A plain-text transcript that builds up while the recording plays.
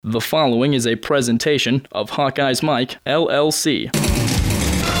The following is a presentation of Hawkeyes Mike, LLC.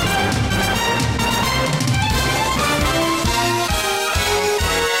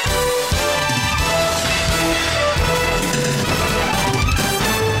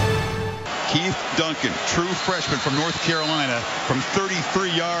 Keith Duncan, true freshman from North Carolina, from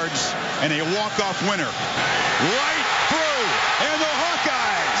 33 yards, and a walk-off winner. Right through, and the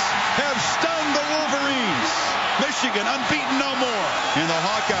Hawkeyes have stunned the Wolverines. Michigan unbeaten no more. And the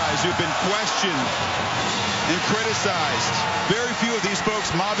Hawkeyes, who've been questioned and criticized, very few of these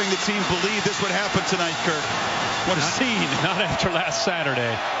folks mobbing the team believe this would happen tonight, Kirk. What a scene. Not after last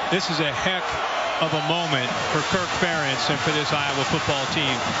Saturday. This is a heck of a moment for Kirk Ferentz and for this Iowa football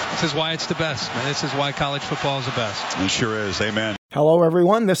team. This is why it's the best, man. This is why college football is the best. It sure is. Amen. Hello,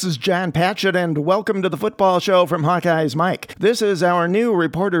 everyone. This is John Patchett, and welcome to the Football Show from Hawkeyes Mike. This is our new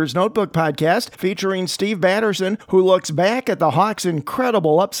Reporter's Notebook podcast featuring Steve Batterson, who looks back at the Hawks'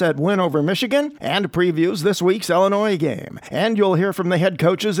 incredible upset win over Michigan and previews this week's Illinois game. And you'll hear from the head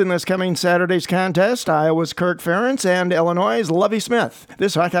coaches in this coming Saturday's contest, Iowa's Kirk Ferentz and Illinois' Lovie Smith.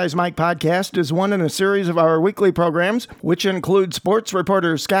 This Hawkeyes Mike podcast is one in a series of our weekly programs, which include sports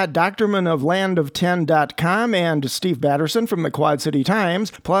reporters Scott Docterman of LandOf10.com and Steve Batterson from the Quad City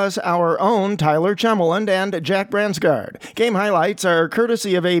Times, plus our own Tyler Chummeland and Jack Bransgard. Game highlights are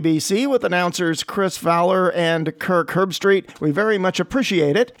courtesy of ABC with announcers Chris Fowler and Kirk Herbstreit. We very much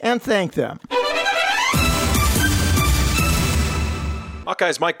appreciate it and thank them.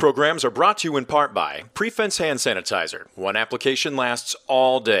 Hawkeyes Mike programs are brought to you in part by Prefense Hand Sanitizer. One application lasts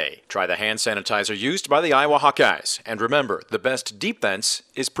all day. Try the hand sanitizer used by the Iowa Hawkeyes. And remember, the best defense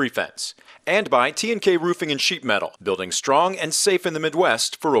is Prefense. And by T&K Roofing and Sheet Metal, building strong and safe in the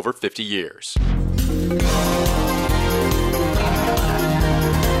Midwest for over 50 years.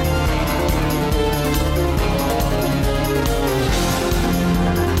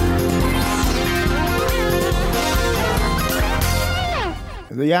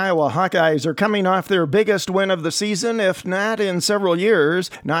 The Iowa Hawkeyes are coming off their biggest win of the season, if not in several years,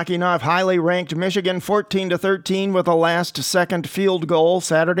 knocking off highly ranked Michigan 14-13 with a last-second field goal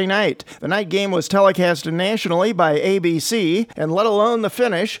Saturday night. The night game was telecast nationally by ABC, and let alone the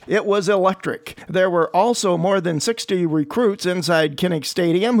finish, it was electric. There were also more than 60 recruits inside Kinnick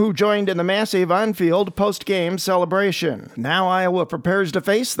Stadium who joined in the massive on-field post-game celebration. Now Iowa prepares to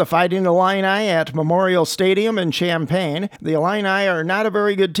face the Fighting Illini at Memorial Stadium in Champaign. The Illini are not a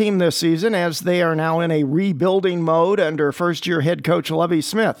very good team this season, as they are now in a rebuilding mode under first-year head coach Lovie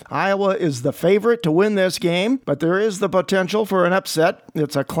Smith. Iowa is the favorite to win this game, but there is the potential for an upset.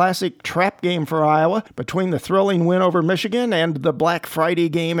 It's a classic trap game for Iowa between the thrilling win over Michigan and the Black Friday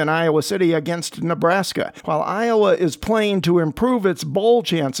game in Iowa City against Nebraska. While Iowa is playing to improve its bowl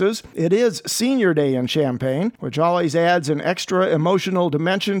chances, it is Senior Day in Champaign, which always adds an extra emotional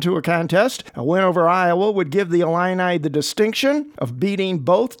dimension to a contest. A win over Iowa would give the Illini the distinction of beating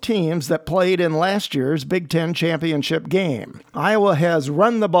both teams that played in last year's Big Ten championship game. Iowa has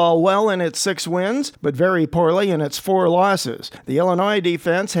run the ball well in its 6 wins, but very poorly in its 4 losses. The Illinois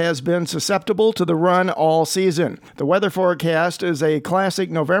defense has been susceptible to the run all season. The weather forecast is a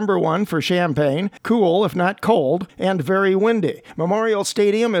classic November one for Champaign, cool if not cold, and very windy. Memorial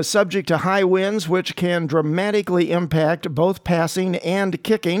Stadium is subject to high winds which can dramatically impact both passing and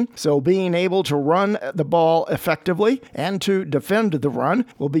kicking, so being able to run the ball effectively and to defend the run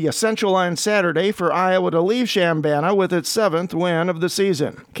will be essential on Saturday for Iowa to leave Chambana with its 7th win of the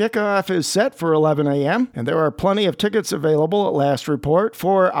season. Kickoff is set for 11 a.m., and there are plenty of tickets available at last report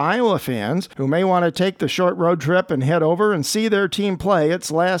for Iowa fans who may want to take the short road trip and head over and see their team play its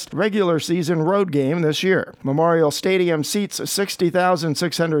last regular season road game this year. Memorial Stadium seats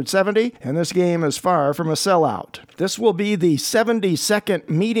 60,670, and this game is far from a sellout. This will be the 72nd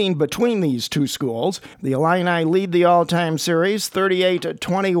meeting between these two schools. The Illini lead the all-time series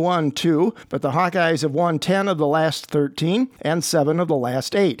 38-21-2, but the Hawkeyes have won 10 of the last 13 and 7 of the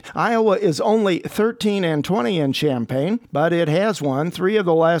last 8. Iowa is only 13-20 in Champaign, but it has won 3 of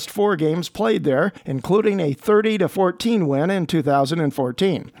the last 4 games played there, including a 30-14 win in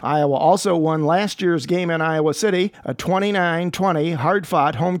 2014. Iowa also won last year's game in Iowa City, a 29-20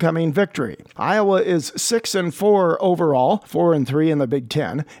 hard-fought homecoming victory. Iowa is 6-4 overall, 4-3 in the Big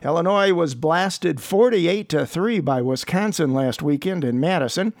Ten. Illinois was blasted 48-3 by Wisconsin last weekend in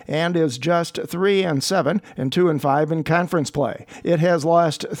Madison and is just 3-7 and 2-5 in conference play. It has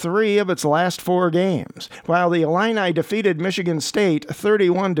lost 3 of its last 4 games. While the Illini defeated Michigan State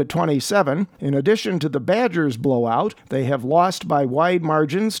 31-27, in addition to the Badgers blowout, they have lost by wide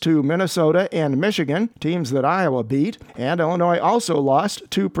margins to Minnesota and Michigan, teams that Iowa beat, and Illinois also lost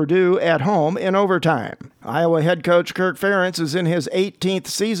to Purdue at home in overtime. Iowa head coach Kirk Ferentz is in his 18th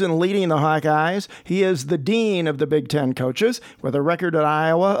season leading the Hawkeyes. He is the dean of the Big Ten coaches with a record at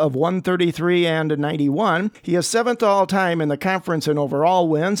Iowa of 133-91. He is 7th all-time in the conference in overall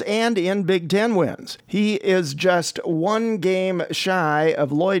wins and in Big Ten wins. He is just one game shy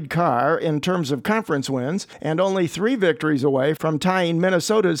of Lloyd Carr in terms of conference wins and only 3 victories away from tying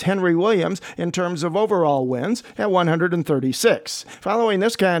Minnesota's Henry Williams in terms of overall wins at 136. Following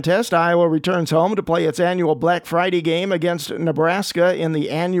this contest, Iowa returns home to play its annual Black Friday game against Nebraska in the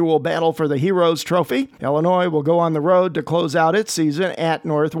annual Battle for the Heroes Trophy. Illinois will go on the road to close out its season at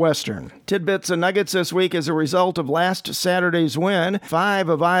Northwestern. Tidbits and nuggets this week as a result of last Saturday's win. 5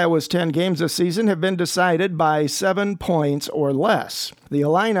 of Iowa's 10 games this season have been decided by 7 points or less. The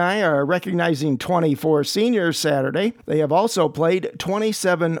Illini are recognizing 24 seniors Saturday. They have also played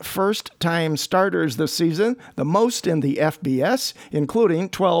 27 first-time starters this season, the most in the FBS, including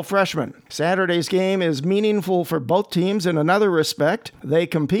 12 freshmen. Saturday's game is meaningful for both teams in another respect. They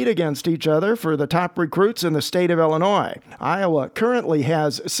compete against each other for the top recruits in the state of Illinois. Iowa currently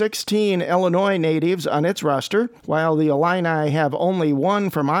has 16 Illinois natives on its roster, while the Illini have only 1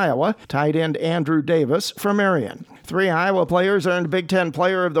 from Iowa, tight end Andrew Davis from Marion. 3 Iowa players earned Big Ten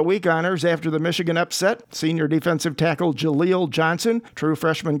Player of the Week honors after the Michigan upset: senior defensive tackle Jaleel Johnson, true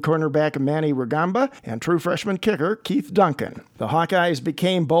freshman cornerback Manny Rugamba, and true freshman kicker Keith Duncan. The Hawkeyes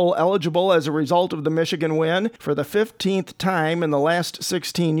became bowl eligible as a result of the Michigan win for the 15th time in the last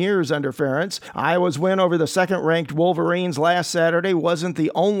 16 years under Ferentz. Iowa's win over the second-ranked Wolverines last Saturday wasn't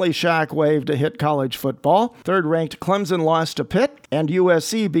the only shockwave to hit college football. Third-ranked Clemson lost to Pitt, and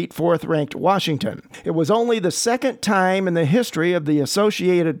USC beat fourth-ranked Washington. It was only the second time in the history of the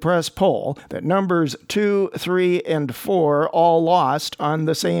Associated Press poll that numbers 2, 3, and 4 all lost on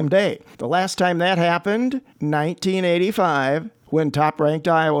the same day. The last time that happened, 1985, when top-ranked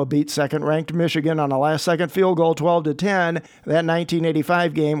Iowa beat second-ranked Michigan on a last-second field goal 12-10. That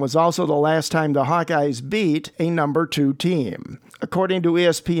 1985 game was also the last time the Hawkeyes beat a number 2 team. According to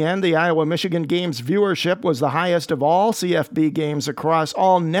ESPN, the Iowa-Michigan game's viewership was the highest of all CFB games across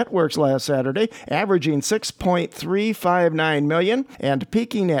all networks last Saturday, averaging 6.359 million and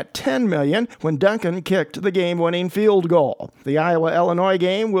peaking at 10 million when Duncan kicked the game-winning field goal. The Iowa-Illinois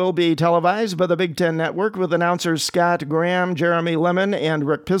game will be televised by the Big Ten Network with announcers Scott Graham, Jeremy Lemon, and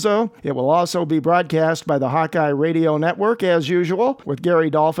Rick Pizzo. It will also be broadcast by the Hawkeye Radio Network as usual, with Gary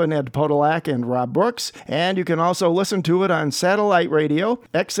Dolphin, Ed Podolak, and Rob Brooks, and you can also listen to it on satellite radio,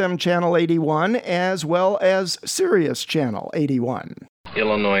 XM Channel 81, as well as Sirius Channel 81.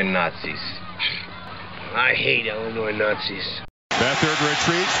 Illinois Nazis. I hate Illinois Nazis. Beathard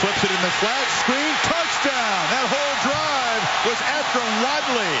retreats, flips it in the flat, screen, touchdown! That whole drive was Akron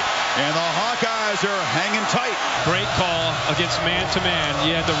Wadley, and the Hawkeyes are hanging tight. Great call against man-to-man.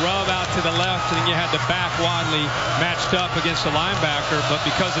 You had the rub out to the left, and then you had the back Wadley matched up against the linebacker, but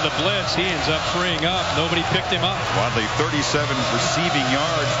because of the blitz, he ends up freeing up. Nobody picked him up. Wadley, 37 receiving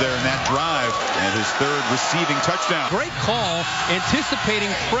yards there in that drive, and his 3rd receiving touchdown. Great call, anticipating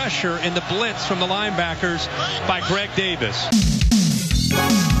pressure in the blitz from the linebackers by Greg Davis.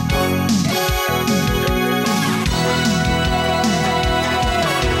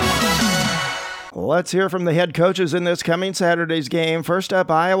 Let's hear from the head coaches in this coming Saturday's game. First up,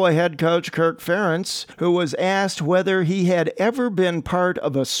 Iowa head coach Kirk Ferentz, who was asked whether he had ever been part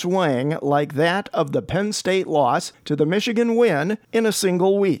of a swing like that of the Penn State loss to the Michigan win in a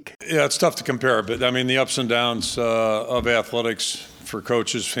single week. Yeah, it's tough to compare, but I mean, the ups and downs of athletics for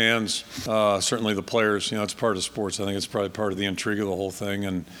coaches, fans, certainly the players, it's part of sports. I think it's probably part of the intrigue of the whole thing.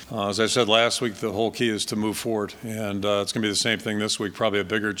 And as I said last week, the whole key is to move forward. And it's going to be the same thing this week, probably a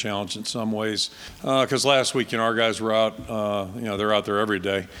bigger challenge in some ways. Because last week, our guys were out, they're out there every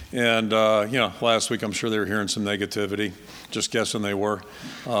day. And, last week, I'm sure they were hearing some negativity, just guessing they were.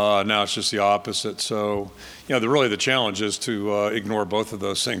 Now it's just the opposite. So, the challenge is to ignore both of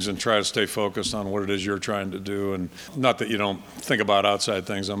those things and try to stay focused on what it is you're trying to do. And not that you don't think about outside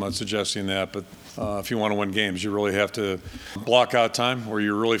things, I'm not suggesting that, but if you want to win games, you really have to block out time where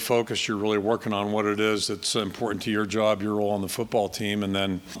you're really focused, you're really working on what it is that's important to your job, your role on the football team, and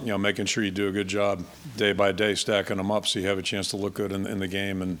then making sure you do a good job day by day, stacking them up so you have a chance to look good in the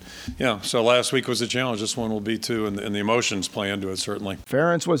game. And so last week was a challenge. This one will be too, and the emotions play into it certainly.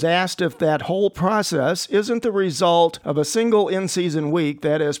 Ferentz was asked if that whole process isn't the result of a single in-season week,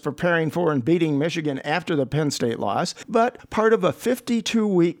 that is preparing for and beating Michigan after the Penn State loss, but part of a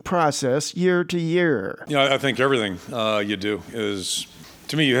 52-week process year to year. I think everything you do is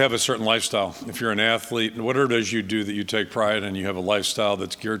To me, you have a certain lifestyle. If you're an athlete, whatever it is you do that you take pride in, you have a lifestyle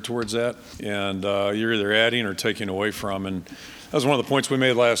that's geared towards that, and you're either adding or taking away from. And that was one of the points we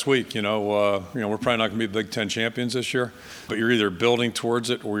made last week. We're probably not going to be Big Ten champions this year, but you're either building towards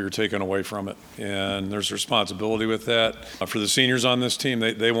it or you're taking away from it. And there's responsibility with that. For the seniors on this team,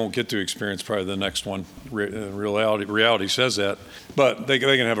 they won't get to experience probably the next one. Reality says that, but they can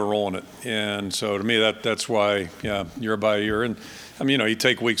have a role in it. And so to me, that's why, year by year. And I mean, you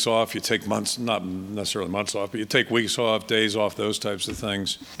take weeks off, you take months, not necessarily months off, but you take weeks off, days off, those types of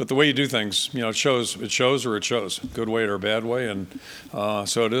things. But the way you do things, it shows good way or a bad way. And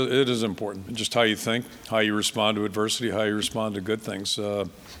so it is important. Just how you think, how you respond to adversity, how you respond to good things.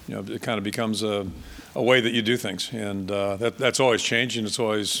 It kind of becomes a way that you do things. And that's always changing. It's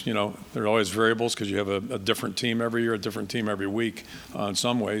always, there are always variables because you have a different team every year, a different team every week in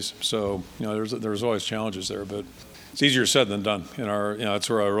some ways. So, there's always challenges there. But it's easier said than done. That's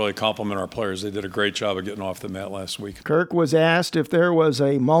where I really compliment our players. They did a great job of getting off the mat last week. Kirk was asked if there was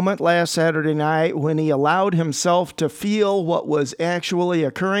a moment last Saturday night when he allowed himself to feel what was actually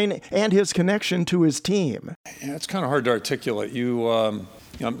occurring and his connection to his team. Yeah, it's kind of hard to articulate.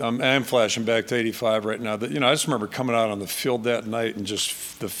 I'm flashing back to 85 right now. I just remember coming out on the field that night and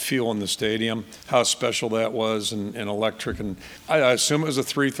just the feel in the stadium, how special that was and electric. And I assume it was a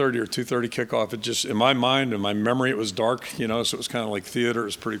 3:30 or 2:30 kickoff. It just, in my mind, in my memory, it was dark, so it was kind of like theater. It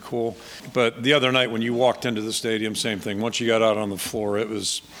was pretty cool. But the other night when you walked into the stadium, same thing. Once you got out on the floor, it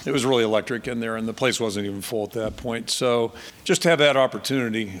was really electric in there, and the place wasn't even full at that point. So just to have that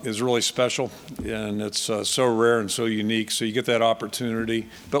opportunity is really special, and it's so rare and so unique. So you get that opportunity.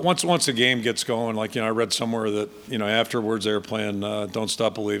 But once the game gets going, I read somewhere that, afterwards they were playing Don't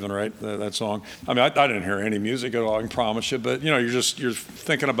Stop Believing, right, that song. I mean, I didn't hear any music at all, I can promise you. But, you're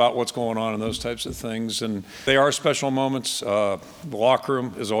thinking about what's going on and those types of things. And they are special moments. The locker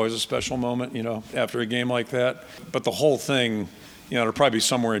room is always a special moment, after a game like that. But the whole thing, it'll probably be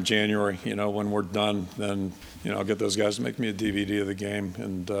somewhere in January, when we're done. Then, I'll get those guys to make me a DVD of the game.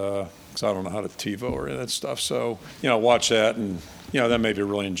 And because I don't know how to TiVo or any of that stuff. So, watch that and, that maybe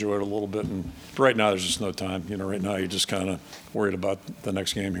really enjoy it a little bit. But right now, there's just no time. Right now, you're just kind of worried about the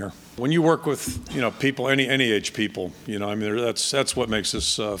next game here. When you work with, people, any age people, that's what makes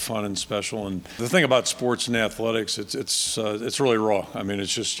this fun and special. And the thing about sports and athletics, it's really raw. I mean,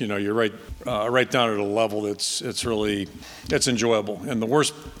 it's just, you're right down at a level that's it's enjoyable. And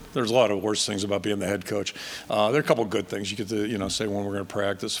there's a lot of worse things about being the head coach. There are a couple of good things. You get to, say when we're going to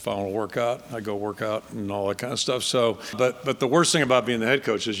practice, if I want to work out, I go work out and all that kind of stuff. So, but the worst thing about being the head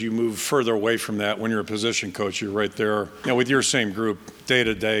coach is you move further away from that. When you're a position coach, you're right there, with your same group, day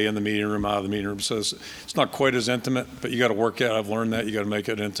to day, in the meeting room, out of the meeting room. So it's not quite as intimate, but you got to work at it. I've learned that. You got to make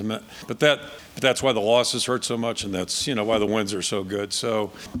it intimate. But that's why the losses hurt so much, and that's, why the wins are so good.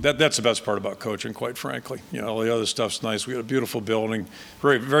 So that's the best part about coaching, quite frankly. All the other stuff's nice. We got a beautiful building.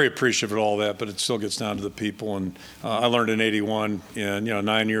 Very, very appreciative of all that, but it still gets down to the people. And I learned in 81, and,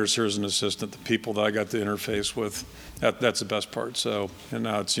 9 years here as an assistant, the people that I got to interface with, that's the best part. So, and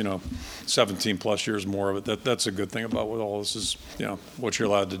now it's, 17 plus years more of it. That's a good thing about what all this is, what you're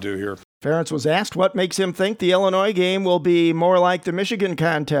allowed to do here. Ferentz was asked what makes him think the Illinois game will be more like the Michigan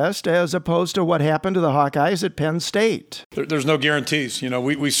contest as opposed to what happened to the Hawkeyes at Penn State. There's no guarantees.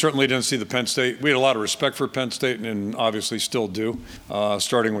 We certainly didn't see the Penn State. We had a lot of respect for Penn State and obviously still do,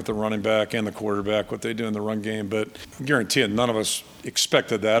 starting with the running back and the quarterback, what they do in the run game. But I guarantee none of us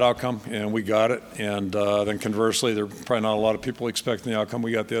expected that outcome, and we got it. And then conversely, there are probably not a lot of people expecting the outcome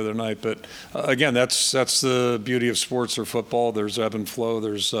we got the other night. But again, that's the beauty of sports or football. There's ebb and flow.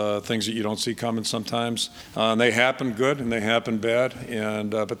 There's things that you don't see coming sometimes. And they happen good and they happen bad.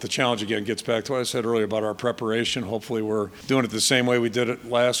 And but the challenge, again, gets back to what I said earlier about our preparation. Hopefully we're doing it the same way we did it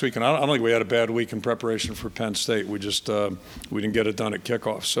last week. And I don't think we had a bad week in preparation for Penn State. We just we didn't get it done at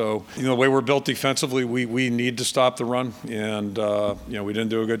kickoff. So, the way we're built defensively, we need to stop the run. And, we didn't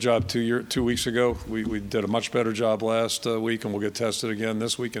do a good job 2 weeks ago. We did a much better job last week, and we'll get tested again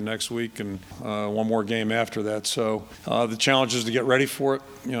this week and next week and one more game after that. So the challenge is to get ready for it.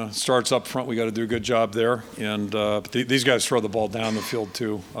 It starts up front. We got to do a good job there. And but these guys throw the ball down the field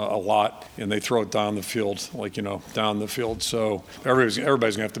too a lot, and they throw it down the field, down the field. So everybody's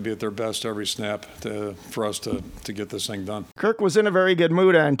going to have to be at their best every snap for us to get this thing done. Kirk was in a very good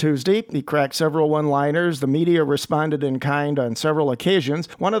mood on Tuesday. He cracked several one-liners. The media responded in kind on several occasions.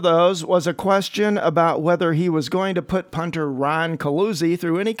 One of those was a question about whether he was going to put punter Ron Caluzzi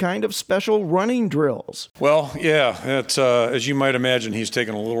through any kind of special running drills. Well, yeah, it's, as you might imagine, he's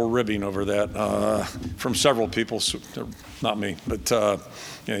taken a little ribby living over that from several people, not me, but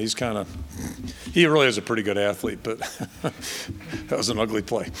yeah, he really is a pretty good athlete, but that was an ugly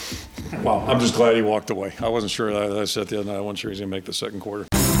play. Wow, I'm just glad he walked away. I wasn't sure. I said the other night, I wasn't sure he was going to make the second quarter.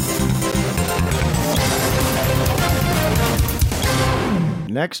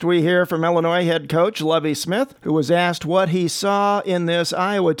 Next, we hear from Illinois head coach Lovie Smith, who was asked what he saw in this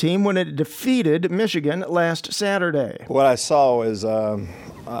Iowa team when it defeated Michigan last Saturday. What I saw is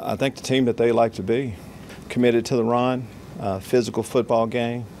I think the team that they like to be, committed to the run, physical football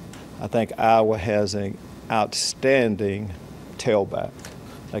game. I think Iowa has an outstanding tailback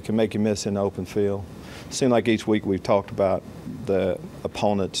that can make you miss in the open field. It seems like each week we've talked about the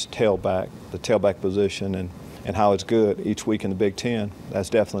opponent's tailback, the tailback position, and how it's good each week in the Big Ten. That's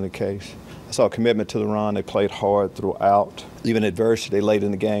definitely the case. I saw a commitment to the run. They played hard throughout. Even adversity late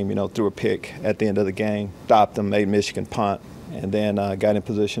in the game, threw a pick at the end of the game, stopped them, made Michigan punt, and then got in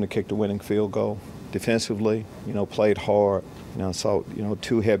position to kick the winning field goal. Defensively, played hard. Saw,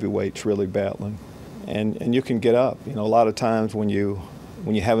 two heavyweights really battling. And you can get up. A lot of times when you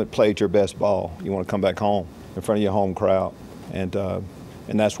haven't played your best ball, you want to come back home in front of your home crowd.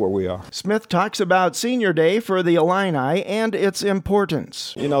 And that's where we are. Smith talks about Senior Day for the Illini and its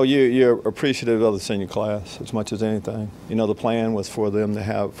importance. You're appreciative of the senior class as much as anything. The plan was for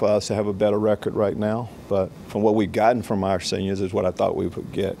us to have a better record right now. But from what we've gotten from our seniors is what I thought we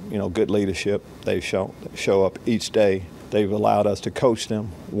would get. Good leadership. They show up each day. They've allowed us to coach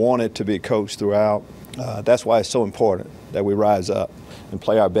them, wanted to be coached throughout. That's why it's so important that we rise up and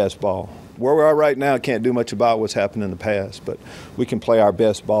play our best ball. Where we are right now, can't do much about what's happened in the past, but we can play our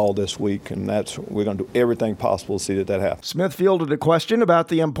best ball this week, and we're going to do everything possible to see that happens. Smith fielded a question about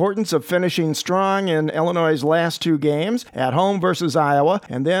the importance of finishing strong in Illinois' last two games, at home versus Iowa,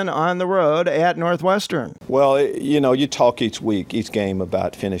 and then on the road at Northwestern. Well, you talk each week, each game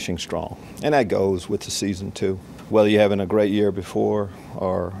about finishing strong, and that goes with the season too. Whether you're having a great year before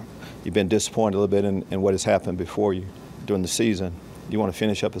or you've been disappointed a little bit in what has happened before you during the season, you want to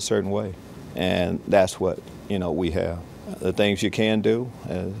finish up a certain way. And that's what, we have. The things you can do,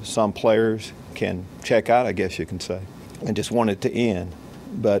 some players can check out, I guess you can say, and just want it to end.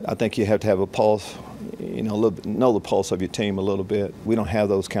 But I think you have to have a pulse, know the pulse of your team a little bit. We don't have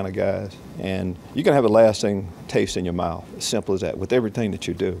those kind of guys. And you can have a lasting taste in your mouth, as simple as that, with everything that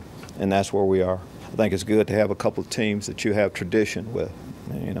you do. And that's where we are. I think it's good to have a couple of teams that you have tradition with.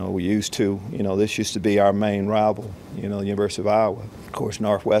 We used to, this used to be our main rival, the University of Iowa. Of course,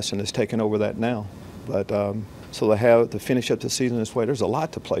 Northwestern has taken over that now. But so to finish up the season this way, there's a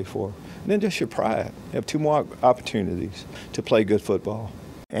lot to play for. And then just your pride. You have two more opportunities to play good football.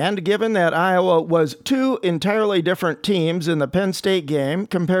 And given that Iowa was two entirely different teams in the Penn State game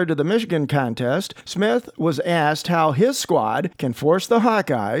compared to the Michigan contest, Smith was asked how his squad can force the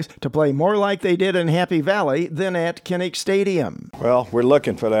Hawkeyes to play more like they did in Happy Valley than at Kinnick Stadium. Well, we're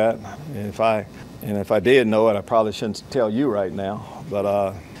looking for that. If I did know it, I probably shouldn't tell you right now.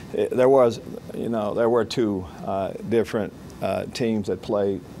 But there were two different teams that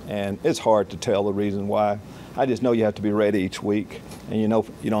played, and it's hard to tell the reason why. I just know you have to be ready each week, and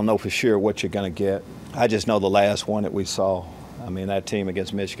you don't know for sure what you're going to get. I just know the last one that we saw. That team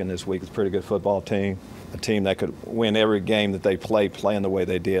against Michigan this week is a pretty good football team, a team that could win every game that they playing the way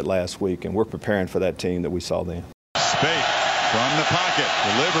they did last week, and we're preparing for that team that we saw then. Spate from the pocket,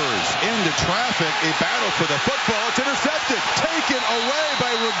 delivers into traffic, a battle for the football. It's intercepted, taken away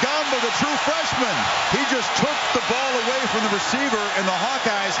by Rugamba, the true freshman. He just took the ball away from the receiver, and the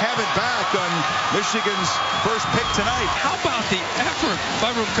Hawkeyes have it back on Michigan's first pick tonight. How about the effort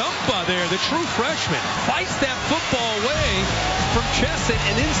by Rugamba there, the true freshman? Fights that football away from Chesson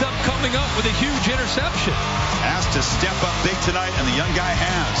and ends up coming up with a huge interception. Asked to step up big tonight, and the young guy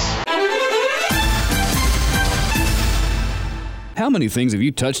has. How many things have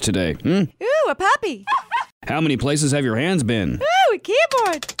you touched today? Ooh, a puppy. How many places have your hands been? Ooh, a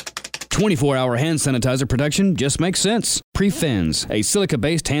keyboard. 24-hour hand sanitizer protection just makes sense. Prefens, a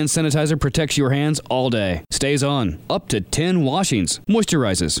silica-based hand sanitizer, protects your hands all day. Stays on up to 10 washings.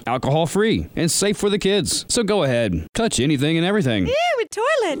 Moisturizes, alcohol-free, and safe for the kids. So go ahead, touch anything and everything. Ew, a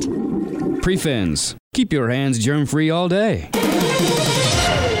toilet. Prefens, keep your hands germ-free all day.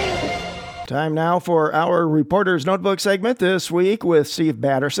 Time now for our Reporter's Notebook segment this week with Steve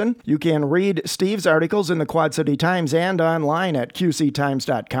Batterson. You can read Steve's articles in the Quad City Times and online at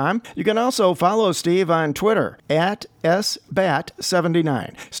qctimes.com. You can also follow Steve on Twitter at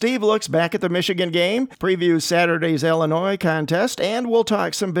SBAT79. Steve looks back at the Michigan game, previews Saturday's Illinois contest, and we'll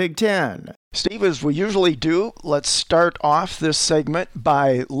talk some Big Ten. Steve, as we usually do, let's start off this segment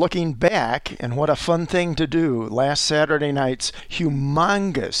by looking back, and what a fun thing to do. Last Saturday night's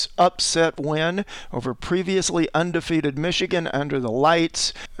humongous upset win over previously undefeated Michigan under the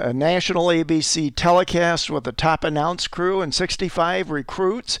lights, a national ABC telecast with a top announce crew and 65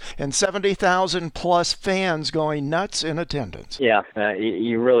 recruits and 70,000 plus fans going nuts in attendance. Yeah,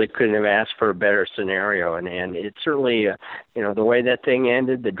 you really couldn't have asked for a better scenario, and it certainly, the way that thing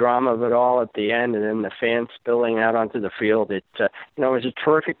ended, the drama of it all at the end, and then the fans spilling out onto the field. It was a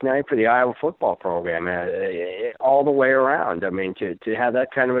terrific night for the Iowa football program, all the way around. I mean, to have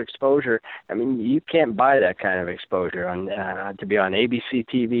that kind of exposure, I mean, you can't buy that kind of exposure to be on ABC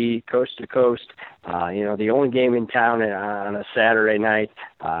TV, coast to coast. The only game in town on a Saturday night.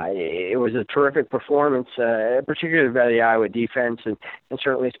 It was a terrific performance, particularly by the Iowa defense, and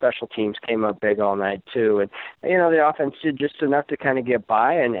certainly special teams came up big all night too. And the offense did just enough to kind of get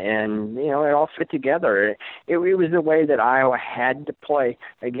by, and it all fit together. It was the way that Iowa had to play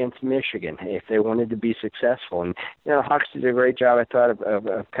against Michigan if they wanted to be successful. And the Hawks did a great job, I thought,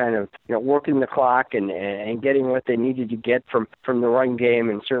 of kind of working the clock and getting what they needed to get from the run game.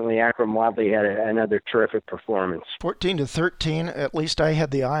 And certainly Akram Wadley had another terrific performance. 14-13, at least I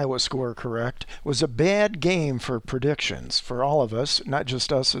had the Iowa score correct, was a bad game for predictions for all of us, not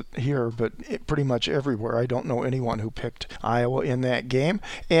just us here, but pretty much everywhere. I don't know anyone who picked Iowa in that game.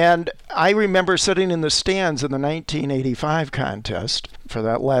 And I remember sitting in the stands in the 1985 contest for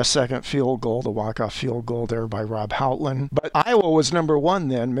that last-second field goal, the walk-off field goal there by Rob Houtland. But Iowa was number 1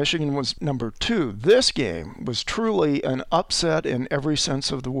 then. Michigan was number 2. This game was truly an upset in every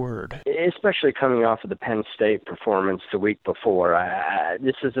sense of the word. Especially coming off of the Penn State performance the week before.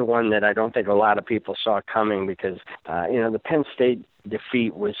 This is the one that I don't think a lot of people saw coming because, the Penn State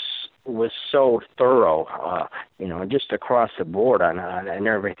defeat was so thorough, just across the board on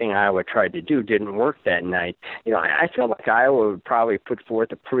everything Iowa tried to do didn't work that night. I feel like Iowa would probably put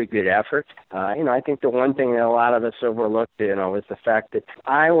forth a pretty good effort. I think the one thing that a lot of us overlooked, is the fact that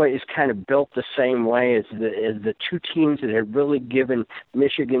Iowa is kind of built the same way as the two teams that had really given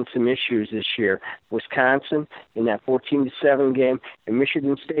Michigan some issues this year. Wisconsin in that 14-7 game, and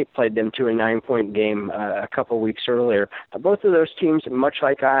Michigan State played them to a 9-point game a couple weeks earlier. Both of those teams, much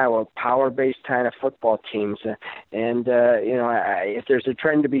like Iowa, power-based kind of football teams, if there's a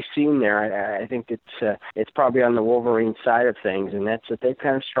trend to be seen there, I think it's probably on the Wolverine side of things, and that's that they've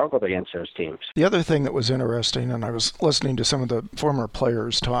kind of struggled against those teams. The other thing that was interesting, and I was listening to some of the former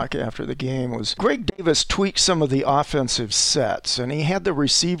players talk after the game, was Greg Davis tweaked some of the offensive sets, and he had the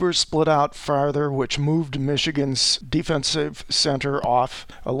receivers split out farther, which moved Michigan's defensive center off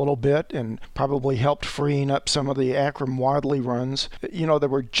a little bit and probably helped freeing up some of the Akram Wadley runs. There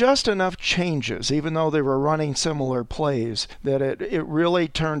were just enough changes, even though they were running similar plays, that it really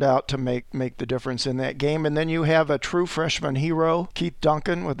turned out to make the difference in that game. And then you have a true freshman hero, Keith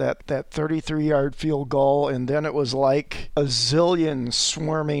Duncan, with that 33-yard field goal, and then it was like a zillion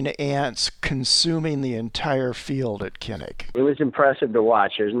swarming ants consuming the entire field at Kinnick. It was impressive to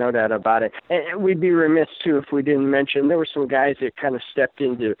watch, there's no doubt about it. And we'd be remiss, too, if we didn't mention there were some guys that kind of stepped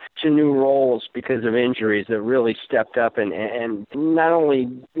into new roles because of injuries that really stepped up and not only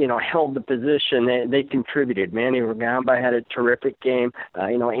held the position, they contributed. Manny Rugamba had a terrific game.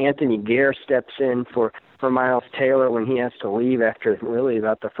 Anthony Gare steps in for Miles Taylor when he has to leave after really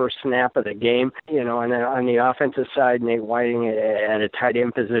about the first snap of the game. And then on the offensive side, Nate Whiting at a tight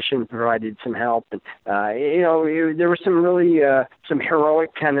end position provided some help. And, there were some really some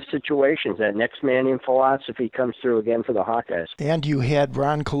heroic kind of situations. That next man in philosophy comes through again for the Hawkeyes. And you had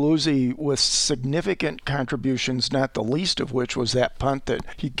Ron Coluzzi with significant contributions, not the least of which was that punt that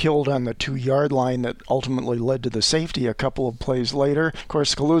he killed on the 2-yard line that ultimately led to the safety a couple of plays later. Of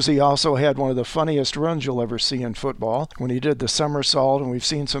course, Coluzzi also had one of the funniest runs you'll ever see in football when he did the somersault, and we've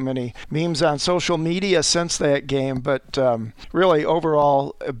seen so many memes on social media since that game. But really,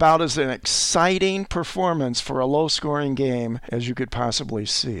 overall, about as an exciting performance for a low-scoring game as you could possibly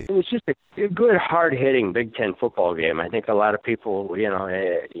see. It was just a good, hard-hitting Big Ten football game. I think a lot of people,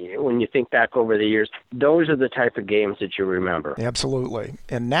 when you think back over the years, those are the type of games that you remember. Absolutely.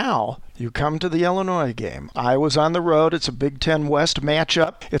 And now you come to the Illinois game. Iowa's on the road. It's a Big Ten West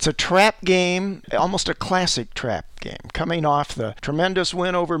matchup. It's a trap game, almost a classic trap game. Coming off the tremendous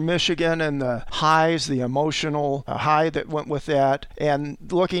win over Michigan and the highs, the emotional high that went with that, and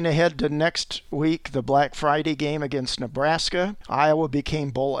looking ahead to next week, the Black Friday game against Nebraska. Iowa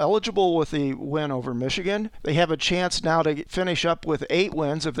became bowl eligible with the win over Michigan. They have a chance now to finish up with 8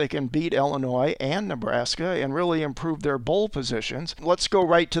 wins if they can beat Illinois and Nebraska and really improve their bowl positions. Let's go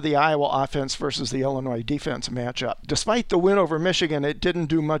right to the Iowa offense versus the Illinois defense matchup. Despite the win over Michigan, it didn't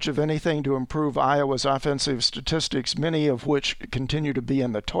do much of anything to improve Iowa's offensive statistics, many of which continue to be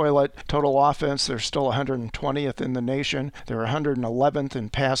in the toilet. Total offense, they're still 120th in the nation. They're 111th in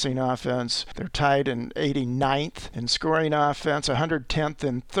passing offense. They're tied in 89th in scoring offense, 110th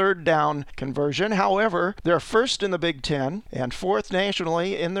in third down conversion. However, they're first in the Big Ten and 4th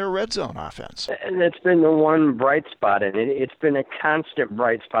nationally in their red zone offense. And that's been the one bright spot, and it's been a constant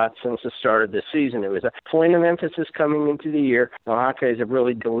bright spot since the start of the season. It was a point of emphasis coming into the year. The Hawkeyes have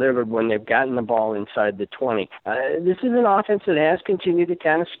really delivered when they've gotten the ball inside the 20. This is an offense that has continued to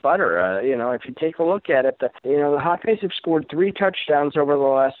kind of sputter. If you take a look at it, the Hawkeyes have scored 3 touchdowns over the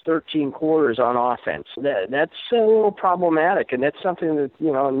last 13 quarters on offense. That's a little problematic, and that's something that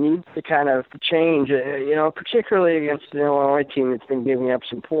needs to kind of change. Particularly against an Illinois team that's been giving up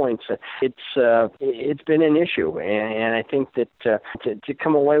some points. It's been an issue, and I think that to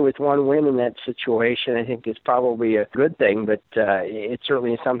come away with one win in that situation, I think is probably a good thing, but it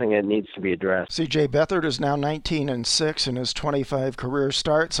certainly is something that needs to be addressed. C.J. Beathard is now 19-6 in his 25 career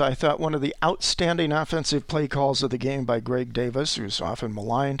starts. I thought one of the outstanding offensive play calls of the game by Greg Davis, who's often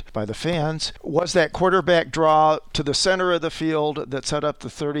maligned by the fans, was that quarterback draw to the center of the field that set up the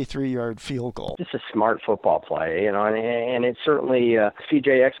 33-yard field goal. Just a smart football play, and it certainly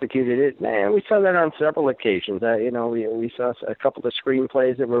CJ executed it. Man, we saw that on several occasions. We saw a couple of screen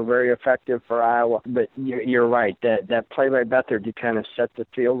plays that were very effective for Iowa. But you're right, that play by Beathard to kind of set the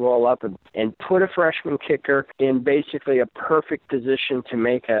field goal up and put a freshman kicker in basically a perfect position to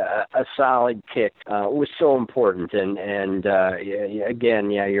make a solid kick was so important. And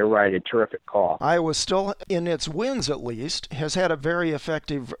again, you're right, a terrific call. Iowa still, in its wins at least, has had a very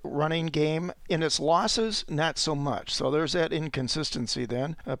effective running game. In its losses, not so much. So there's that inconsistency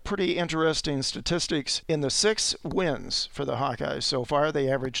then. Pretty interesting statistics. In the 6 wins for the Hawkeyes so far, they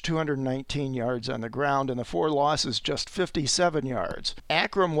averaged 219 yards on the ground. In the 4 losses, just 57 yards.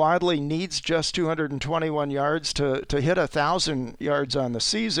 Akram Wadley needs just 221 yards to hit 1,000 yards on the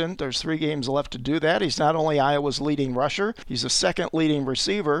season. There's 3 games left to do that. He's not only Iowa's leading rusher, he's the 2nd leading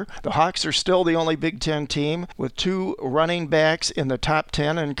receiver. The Hawks are still the only Big Ten team with 2 running backs in the top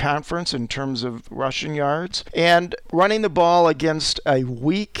 10 in conference in terms of rushing yards. And running the ball against a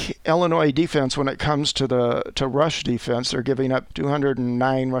weak Illinois defense when it comes to rush defense. They're giving up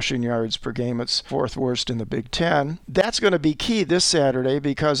 209 rushing yards per game. It's 4th worst in the Big Ten. That's going to be key this Saturday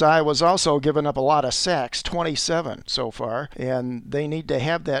because Iowa's also given up a lot of sacks, 27 so far, and they need to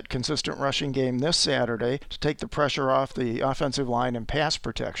have that consistent rushing game this Saturday to take the pressure off the offensive line and pass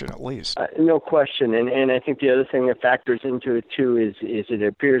protection at least. No question, and I think the other thing that factors into it too is it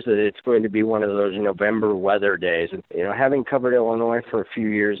appears that it's going to be one of those November weather days. And, having covered Illinois for a few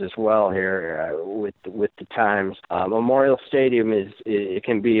years as well here with the Times, Memorial Stadium it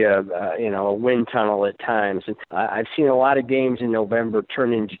can be a wind tunnel at times. And I've seen a lot of games in November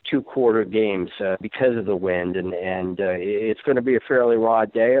turn into 2-quarter games because of the wind, and it's going to be a fairly raw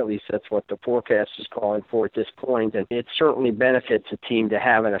day. At least that's what the forecast is calling for at this point. And it certainly benefits a team to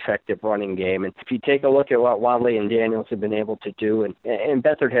have an effective running game. And if you take a look at what Wadley and Daniels have been able to do, and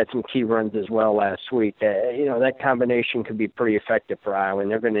Beathard had some key runs as well last week, that combination could be pretty effective for Iowa,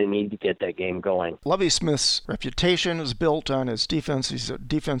 and they're going to need to get that game going. Lovie Smith's reputation is built on his defense. He's a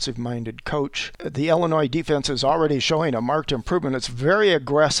defensive-minded coach. The Illinois defense is already showing a marked improvement. It's very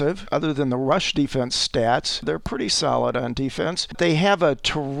aggressive. Other than the rush defense stats, they're pretty solid on defense. They have a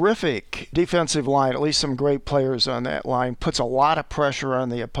terrific defensive line, at least some great players on that line, puts a lot of pressure on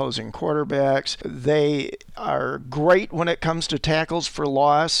the opposing quarterbacks. They are great when it comes to tackles for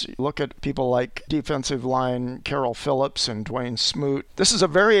loss. Look at people like defensive line Carroll Phillips and Dwayne Smoot. This is a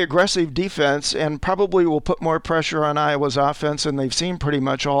very aggressive defense and probably will put more pressure on Iowa's offense than they've seen pretty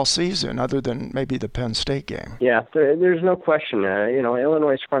much all season, other than maybe the Penn State game. Yeah, there's no question.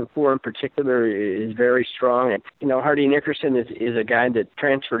 Illinois' front four in particular is very strong. And, Hardy Nickerson is a guy that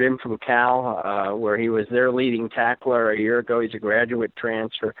transferred in from Cal, where he was their leading tackler a year ago. He's a graduate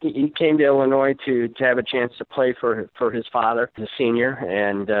transfer. He came to Illinois to have a chance to play for his father, the senior,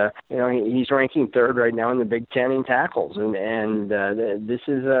 and he's ranking 3rd right now in the Big Ten in tackles. And this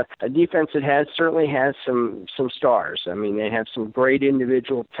is is a defense that certainly has some stars. I mean, they have some great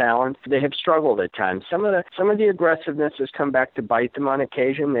individual talent. They have struggled at times. Some of the aggressiveness has come back to bite them on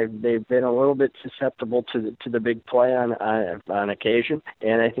occasion. They've been a little bit susceptible to the big play on occasion,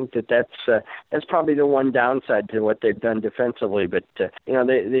 and I think that's probably the one downside to what they've done defensively. But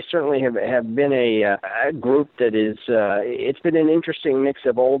they certainly have been a group that is it's been an interesting mix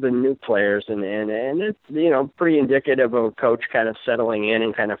of old and new players, and it's pretty indicative of a coach kind of settling in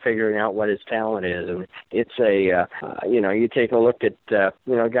and kind of figuring out what his talent is. And it's you take a look at a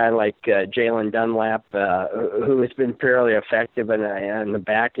guy like Jalen Dunlap, who has been fairly effective on the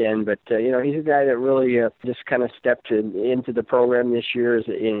back end, but he's a guy that really just kind of stepped into the program this year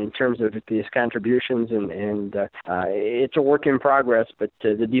in terms of his contributions, and it's a work in progress, but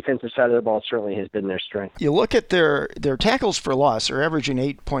the defensive side of the ball certainly has been their strength. You look at their tackles for loss, they're averaging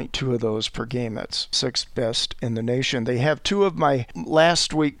 8.2 of those per game. That's sixth best in the nation. They have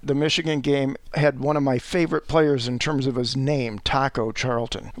last week, the Michigan game had one of my favorite players in terms of his name, Taco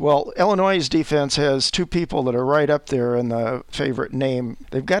Charlton. Well, Illinois' defense has two people that are right up there in the favorite name.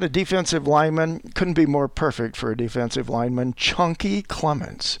 They've got a defensive lineman, couldn't be more perfect for a defensive lineman, Chunky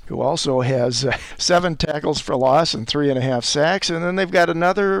Clements, who also has 7 tackles for loss and 3.5 sacks. And then they've got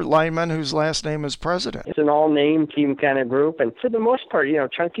another lineman whose last name is President. It's an all-name team kind of group, and for the most part,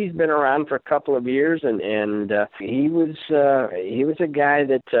 Chunky's been around for a couple of years, and he was a guy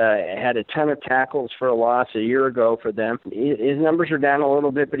that had a ton of tackles for a loss a year ago for them. His numbers are down a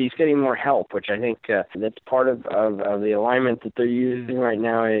little bit, but he's getting more help, which I think that's part of the alignment that they're using right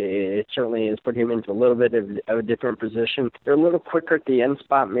now. It certainly has put him into a little bit of a different position. They're a little quicker at the end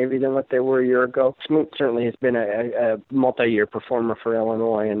spot maybe than what they were a year ago. Smoot certainly has been a multi-year performer for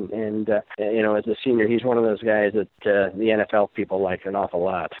Illinois, and as a senior, he's one of those guys that the NFL people like an awful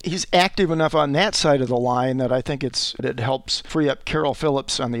lot. He's active enough on that side of the line that I think it helps free up Carroll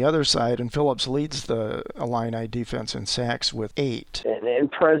Phillips on the other side, and Phillips leads the Illini defense in sacks with 8.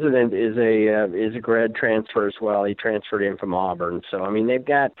 And President is a grad transfer as well. He transferred in from Auburn, so I mean they've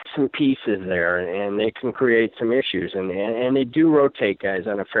got some pieces there, and they can create some issues, and they do rotate guys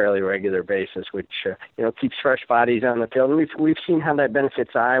on a fairly regular basis, which keeps fresh bodies on the field. And we've seen how that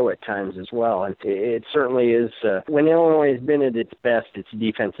benefits Iowa at times as well, and it certainly is when Illinois has been at its best, its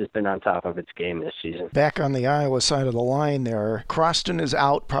defense has been on top of its game this season. Back on the Iowa side of the line there, Croston is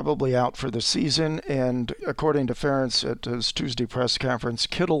probably out for the season, and according to Ferentz at his Tuesday press conference,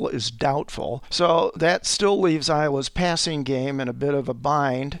 Kittle is doubtful. So that still leaves Iowa's passing game in a bit of a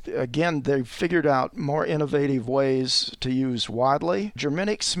bind. Again, they've figured out more innovative ways to use Wadley.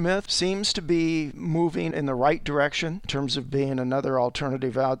 Jerminic Smith seems to be moving in the right direction in terms of being another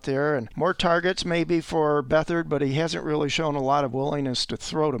alternative out there, and more targets maybe for Beathard, but he hasn't really shown a lot of willingness to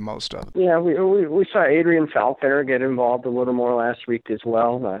throw to most of them. Yeah, we saw Adrian Falconer get involved a little more last week as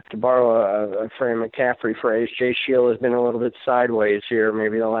well. To borrow a Fran McCaffrey phrase, Jay Shield has been a little bit sideways here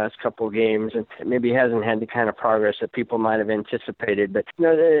maybe the last couple of games, and maybe hasn't had the kind of progress that people might have anticipated. But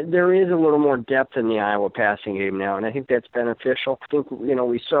there is a little more depth in the Iowa passing game now, and I think that's beneficial. I think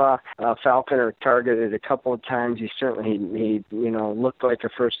we saw Falconer targeted a couple of times. He certainly looked like a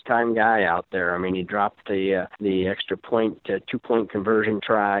first-time guy out there. I mean, he dropped the extra point, 2-point conversion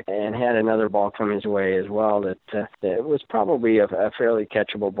try, and had another ball come his way as well that was probably a fairly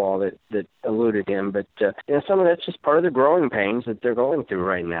catchable ball that eluded him. But some of that's just part of the growing pains that they're going through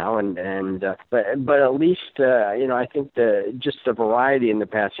right now. But at least I think just the variety in the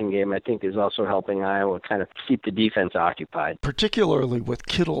passing game I think is also helping Iowa kind of keep the defense occupied, particularly with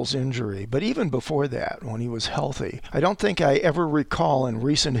Kittle's injury. But even before that, when he was healthy, I don't think I ever recall in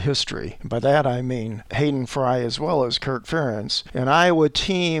recent history, by that I mean Hayden Fry as well as Kirk Ferentz, an Iowa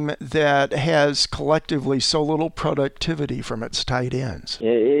team that has collectively so little productivity from its tight ends.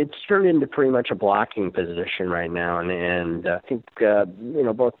 It's turned into pretty much a blocking position right now, and I think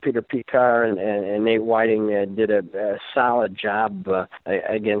both Peter Picard and Nate Whiting did a solid job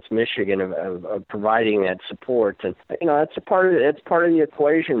against Michigan of providing that support, and that's part of the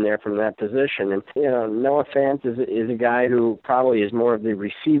equation there from that position. And Noah Fant is a guy who probably is more of the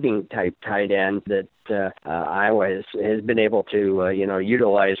receiving type tight end that Iowa has been able to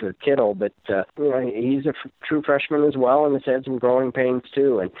utilize with Kittle, but he's a true freshman as well, and has had some growing pains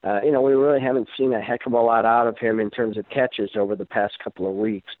too. And we really haven't seen a heck of a lot out of him in terms of catches over the past couple of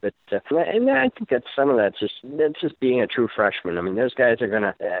weeks. But and I think that some of that's just being a true freshman. I mean, those guys are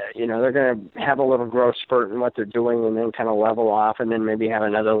gonna they're gonna have a little growth spurt in what they're doing, and then kind of level off, and then maybe have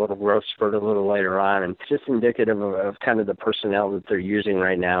another little growth spurt a little later on. And it's just indicative of kind of the personnel that they're using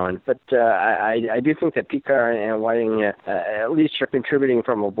right now. But I do think that Picard and Whiting at least are contributing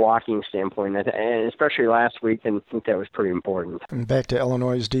from a blocking standpoint, and especially last week, and I think that was pretty important. And back to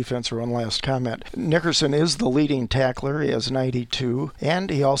Illinois' defense for one last comment. Nickerson is the leading tackler. He has 92, and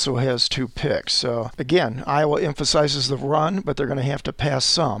he also has 2 picks. So, again, Iowa emphasizes the run, but they're going to have to pass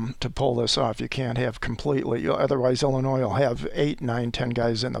some to pull this off. You can't have completely, otherwise Illinois will have 8, 9, 10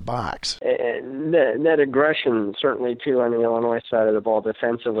 guys in the box. That aggression, certainly, too, on the Illinois side of the ball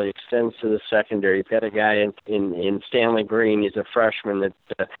defensively extends to the secondary. You've got a guy in Stanley Green. He's a freshman that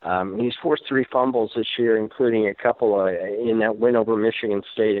he's forced 3 fumbles this year, including a couple in that win over Michigan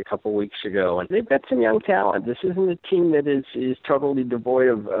State a couple weeks ago. And they've got some young talent. This isn't a team that is totally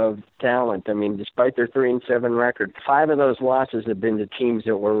devoid of talent. I mean, despite their 3-7 record, 5 of those losses have been to teams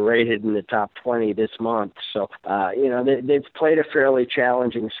that were rated in the top 20 this month. So, they've played a fairly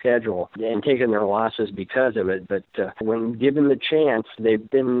challenging schedule and taken their losses because of it. But when given the chance, they've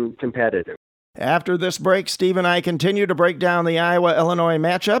been competitive. After this break, Steve and I continue to break down the Iowa-Illinois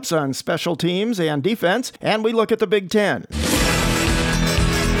matchups on special teams and defense, and we look at the Big Ten.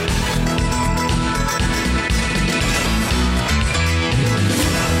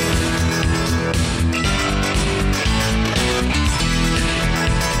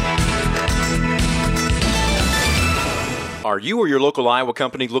 Are you or your local Iowa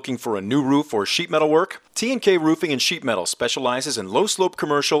company looking for a new roof or sheet metal work? T&K Roofing and Sheet Metal specializes in low-slope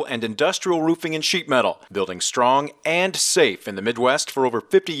commercial and industrial roofing and sheet metal. Building strong and safe in the Midwest for over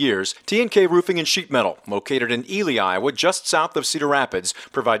 50 years, T&K Roofing and Sheet Metal, located in Ely, Iowa, just south of Cedar Rapids,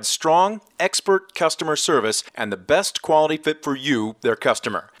 provides strong, expert customer service and the best quality fit for you, their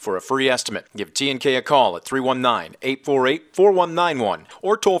customer. For a free estimate, give T&K a call at 319-848-4191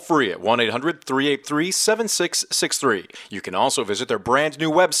 or toll free at 1-800-383-7663. You can also visit their brand new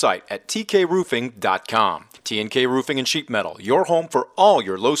website at tkroofing.com. T&K Roofing and Sheet Metal, your home for all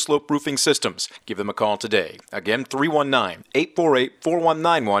your low-slope roofing systems. Give them a call today. Again,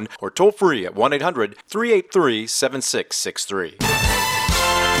 319-848-4191 or toll free at 1-800-383-7663.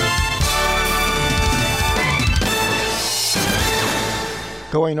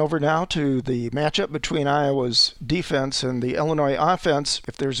 Going over now to the matchup between Iowa's defense and the Illinois offense.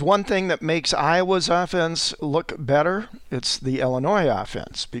 If there's one thing that makes Iowa's offense look better, it's the Illinois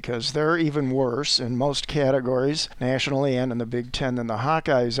offense, because they're even worse in most categories, nationally and in the Big Ten, than the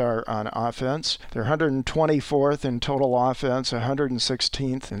Hawkeyes are on offense. They're 124th in total offense,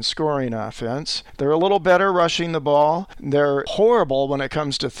 116th in scoring offense. They're a little better rushing the ball. They're horrible when it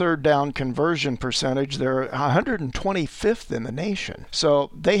comes to third down conversion percentage. They're 125th in the nation. So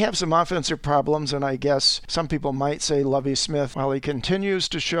they have some offensive problems, and I guess some people might say Lovie Smith, while he continues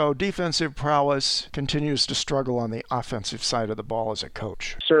to show defensive prowess, continues to struggle on the offensive side of the ball as a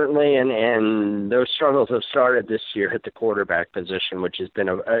coach. Certainly, and those struggles have started this year at the quarterback position, which has been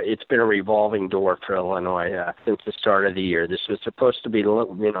it's been a revolving door for Illinois since the start of the year. This was supposed to be,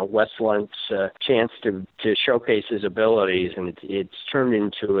 Wes Lunt's chance to showcase his abilities, and it's turned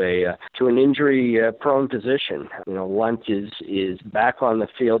into an injury-prone position. Lunt is back on the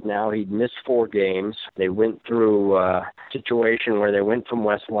field now. He'd missed 4 games. They went through a situation where they went from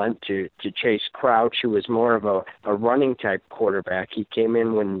Wes Lunt to Chase Crouch, who was more of a running type quarterback. He came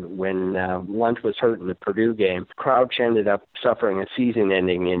in when Lunt was hurt in the Purdue game. Crouch ended up suffering a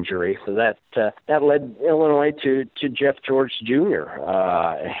season-ending injury, so that led Illinois to Jeff George Jr.,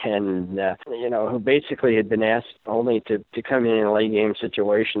 who basically had been asked only to come in late game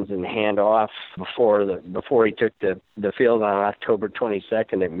situations and hand off before he took the field on October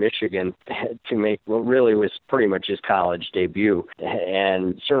 22nd at Michigan to make what really was pretty much his college debut,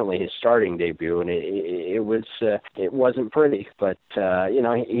 and certainly his starting debut. And it wasn't pretty, but he's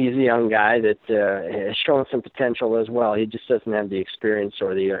a young guy that has shown some potential as well. He just doesn't have the experience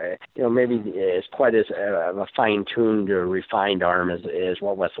or the maybe as quite as a fine-tuned or refined arm as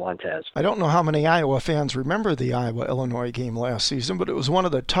what Wes Lunt has. I don't know how many Iowa fans remember the Iowa-Illinois game last season, but it was one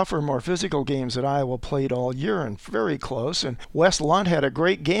of the tougher, more physical games that Iowa played all year, and very close. And Wes Lunt had a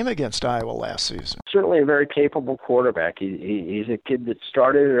great game against Iowa last season. Certainly a very capable quarterback. He's a kid that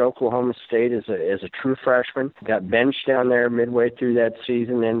started at Oklahoma State as a true freshman, got benched down there midway through that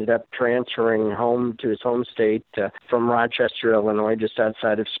season, ended up transferring home to his home state from Rochester, Illinois, just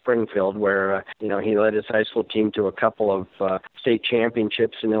outside of Springfield, where he led his high school team to a couple of state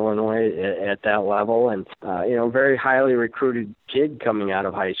championships in Illinois at that level, and very highly recruited kid coming out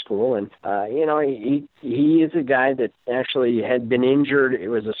of high school. And he is a guy that actually had been injured injured. It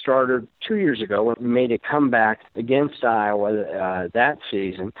was a starter 2 years ago when he made a comeback against Iowa that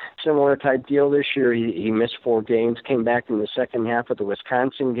season. Similar type deal this year. He missed 4 games, came back in the second half of the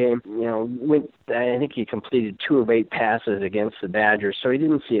Wisconsin game. I think he completed 2 of 8 passes against the Badgers, so he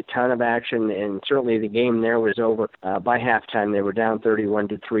didn't see a ton of action, and certainly the game there was over. By halftime, they were down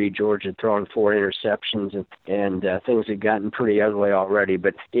 31-3. Georgia had thrown 4 interceptions, and things had gotten pretty ugly already,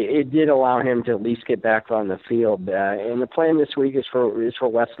 but it did allow him to at least get back on the field. And the plan this week is for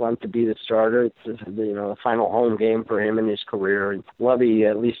Wes Lunt to be the starter. It's the final home game for him in his career. And Lovie,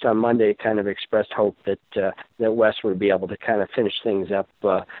 at least on Monday, kind of expressed hope that Wes would be able to kind of finish things up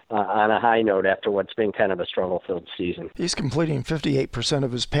on a high note after what's been kind of a struggle-filled season. He's completing 58%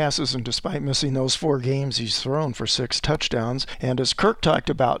 of his passes, and despite missing those 4 games, he's thrown for 6 touchdowns. And as Kirk talked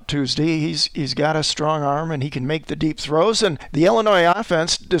about Tuesday, he's got a strong arm and he can make the deep throws. And the Illinois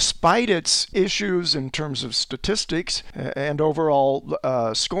offense, despite its issues in terms of statistics and overall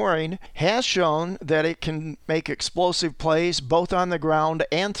scoring, has shown that it can make explosive plays both on the ground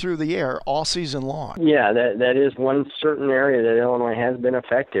and through the air all season long. Yeah, that is one certain area that Illinois has been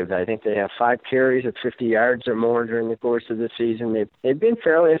effective. I think they have 5 carries at 50 yards or more during the course of the season. They've been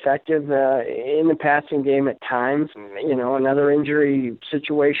fairly effective in the passing game at times. Another injury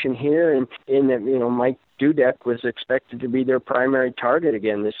situation here, and in that Mike Dudek was expected to be their primary target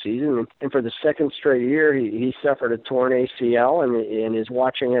again this season. And for the second straight year, he suffered a torn ACL and is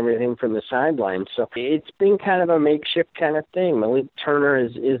watching everything from the sidelines. So it's been kind of a makeshift kind of thing. Malik Turner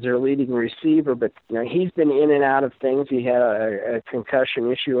is their leading receiver, but he's been in and out of things. He had a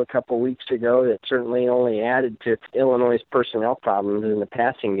concussion issue a couple weeks ago that certainly only added to Illinois' personnel problems in the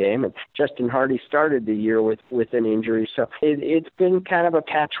passing game. And Justin Hardy started the year with an injury. So it's been kind of a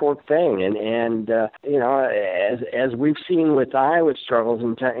patchwork thing. And as we've seen with Iowa's struggles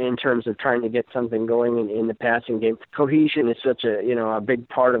in terms of trying to get something going in the passing game, cohesion is such a big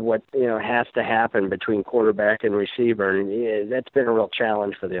part of what has to happen between quarterback and receiver, and that's been a real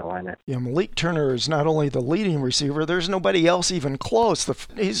challenge for the Illini. Yeah, Malik Turner is not only the leading receiver, there's nobody else even close.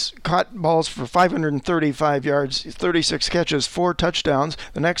 He's caught balls for 535 yards, 36 catches, 4 touchdowns.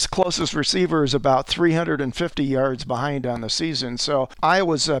 The next closest receiver is about 350 yards behind on the season. So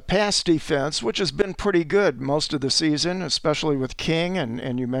Iowa's pass defense, which has been pretty good most of the season, especially with King,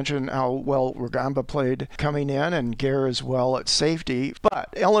 and you mentioned how well Rugamba played coming in, and Gare as well at safety. But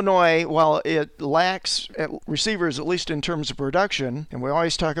Illinois, while it lacks receivers, at least in terms of production, and we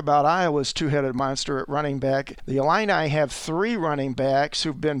always talk about Iowa's 2-headed monster at running back, the Illini have 3 running backs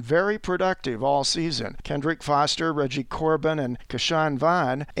who've been very productive all season. Kendrick Foster, Reggie Corbin, and Kashawn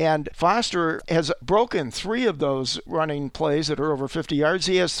Vaughn. And Foster has broken 3 of those running plays that are over 50 yards.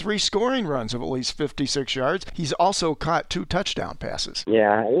 He has 3 scoring runs of at least 56 yards. He's also caught 2 touchdown passes.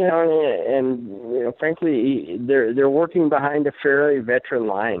 Yeah, and frankly, they're working behind a fairly veteran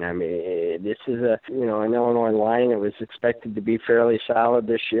line. I mean, this is an Illinois line that was expected to be fairly solid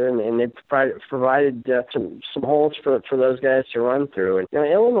this year, and they've provided some holes for those guys to run through. And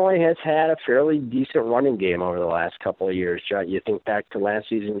Illinois has had a fairly decent running game over the last couple of years. You think back to last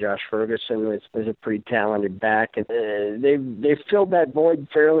season, Josh Ferguson was a pretty talented back, and they've filled that void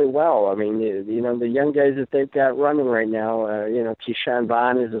fairly well. I mean, the young guys that they've got running right now, Keyshawn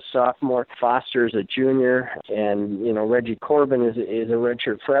Vaughn is a sophomore, Foster is a junior, and Reggie Corbin is a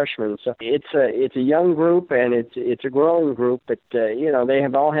redshirt freshman. So it's a young group and it's a growing group, but they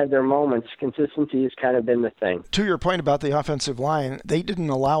have all had their moments. Consistency has kind of been the thing. To your point about the offensive line, they didn't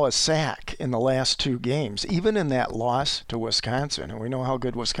allow a sack in the last 2 games, even in that loss to Wisconsin, and we know how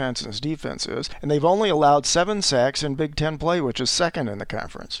good Wisconsin's defense is. And they've only allowed 7 sacks in Big Ten play, which is second in the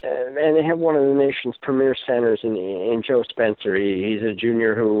conference. And they have one of the nation's premier centers in Joe Spencer. He's a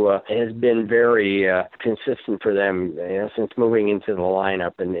junior who has been very consistent for them since moving into the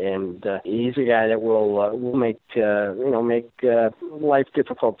lineup, and he's a guy that will make life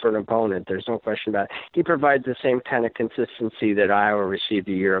difficult for an opponent. There's no question about it. He provides the same kind of consistency that Iowa received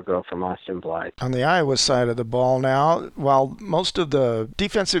a year ago from Austin Blythe. On the Iowa side of the ball now, while most of the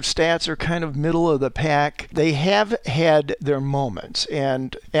defensive stats are kind of middle of the pack, they have had their moments,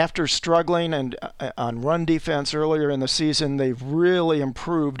 and after struggling and on run defense earlier in the season, they've really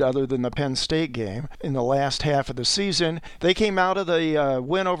improved other than the Penn State game in the last half of the season. They came out of the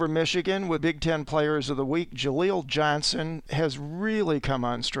win over Michigan with Big Ten Players of the Week. Jaleel Johnson has really come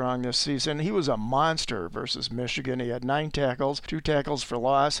on strong this season. He was a monster versus Michigan. He had 9 tackles, 2 tackles for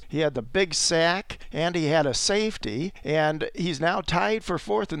loss. He had the big sack. and he had a safety, and he's now tied for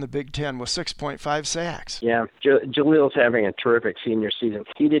fourth in the Big Ten with 6.5 sacks. Yeah, Jalil's having a terrific senior season.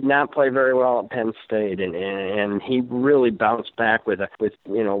 He did not play very well at Penn State, and he really bounced back with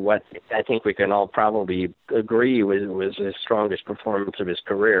what I think we can all probably agree was his strongest performance of his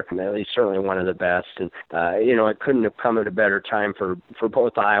career. He's certainly one of the best, and it couldn't have come at a better time for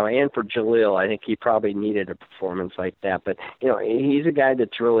both Iowa and for Jalil. I think he probably needed a performance like that, but he's a guy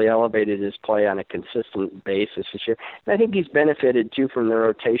that's really elevated his play on a consistent basis this year. And I think he's benefited too from the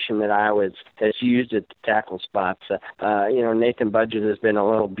rotation that Iowa has used at the tackle spots. Nathan Budget has been a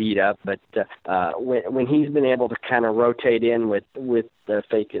little beat up, but when he's been able to kind of rotate in with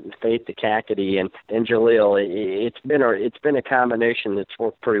Faith DeCackety and Jalil, it's been a combination that's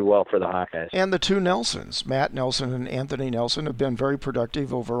worked pretty well for the Hawkeyes. And the two Nelsons, Matt Nelson and Anthony Nelson, have been very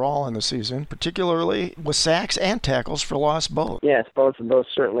productive overall in the season, particularly with sacks and tackles for loss both. Yes, both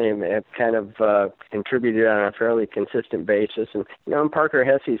certainly have kind of contributed on a fairly consistent basis, and Parker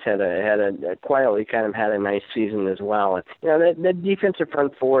Hesse's had a quietly kind of had a nice season as well. And that defensive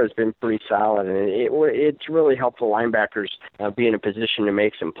front four has been pretty solid, and it's really helped the linebackers be in a position to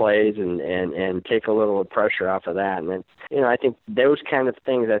make some plays and take a little pressure off of that. And I think those kind of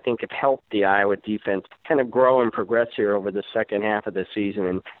things have helped the Iowa defense kind of grow and progress here over the second half of the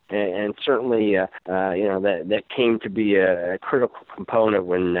season, and certainly that came to be a critical component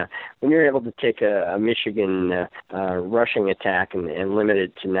when you're able to take a Michigan rushing attack and limit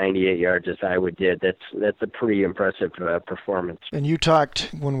it to 98 yards as Iowa did. That's a pretty impressive performance. And you talked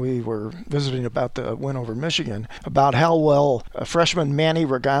when we were visiting about the win over Michigan about how well freshman Manny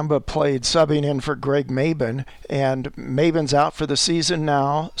Rugamba played subbing in for Greg Maben, and Maben's out for the season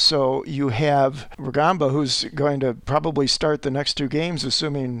now, so you have Rugamba, who's going to probably start the next two games,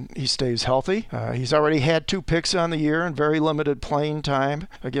 assuming he stays healthy. He's already had 2 picks on the year and very limited playing time.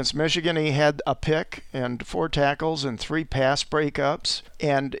 Against Michigan, he had a pick and 4 tackles and 3 pass breakups,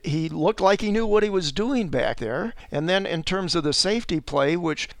 and he looked like he knew what he was doing back there. And then in terms of the safety play,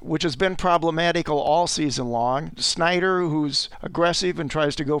 which has been problematical all season long, Snyder, who's aggressive and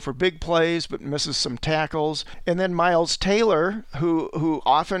tries to go for big plays but misses some tackles, and then Miles Taylor, who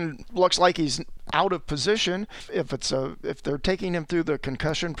often looks like he's out of position. If they're taking him through the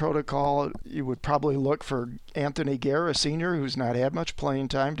concussion protocol, you would probably look for Anthony Guerra Sr., who's not had much playing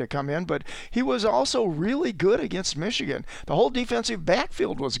time, to come in, but he was also really good against Michigan. The whole defensive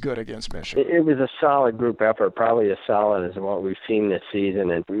backfield was good against Michigan. It was a solid group effort, probably as solid as what we've seen this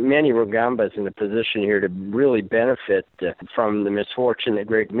season, and Manny Rugamba is in a position here to really benefit from the misfortune that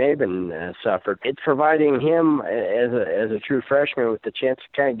Greg Maben suffered. It's providing him as a true freshman with the chance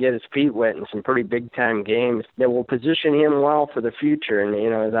to kind of get his feet wet in some pretty big-time games that will position him well for the future. And,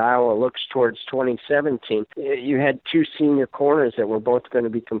 as Iowa looks towards 2017, you had 2 senior corners that were both going to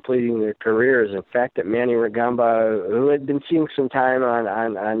be completing their careers. In fact, that Manny Rugamba, who had been seeing some time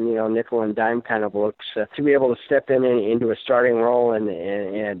on nickel and dime kind of looks, to be able to step into a starting role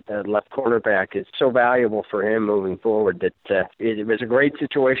and left cornerback is so valuable for him moving forward that it was a great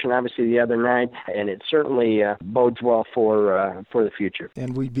situation, obviously, the other night, and it certainly bodes well for the future.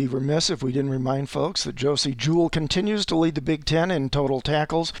 And we'd be remiss if we didn't remind folks that Josie Jewell continues to lead the Big Ten in total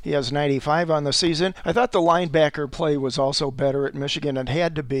tackles. He has 95 on the season. I thought the linebacker play was also better at Michigan. It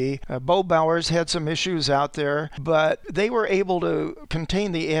had to be. Bo Bowers had some issues out there, but they were able to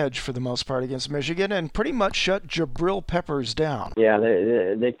contain the edge for the most part against Michigan and pretty much shut Jabril Peppers down. Yeah,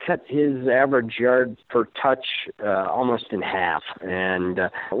 they cut his average yard per touch almost in half. And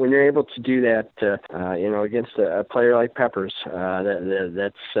when you're able to do that, against a player like Peppers,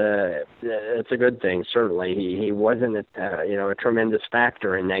 that's a good thing. Certainly, he wasn't a tremendous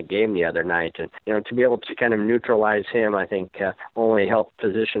factor in that game the other night, and to be able to kind of neutralize him, I think only helped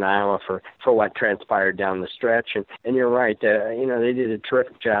position Iowa for what transpired down the stretch. And you're right, they did a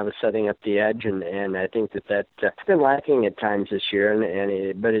terrific job of setting up the edge, and I think that's been lacking at times this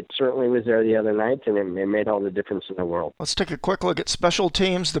year, but it certainly was there the other night, and it made all the difference in the world. Let's take a quick look at special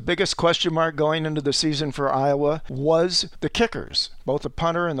teams. The biggest question mark going into the season for Iowa was the kickers, both the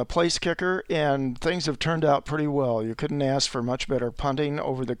punter and the place kicker, and things have turned out pretty well. You couldn't ask for much better punting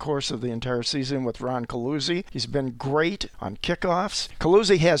over the course of the entire season with Ron Caluzzi. He's been great on kickoffs.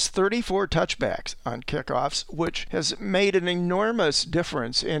 Caluzzi has 34 touchbacks on kickoffs, which has made an enormous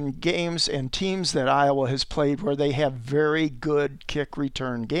difference in games and teams that Iowa has played where they have very good kick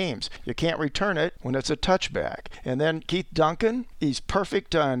return games. You can't return it when it's a touchback. And then Keith Duncan, he's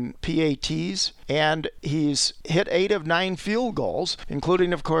perfect on PATs, and he's hit 8 of 9 field goals,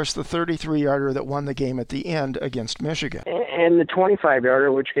 including, of course, the 33-yarder that won the game at the end against Michigan. and the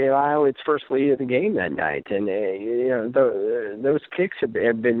 25-yarder, which gave Iowa its first lead of the game that night. And those kicks have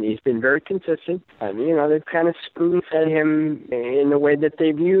been, he's been very consistent. They've kind of spoon-fed him in the way that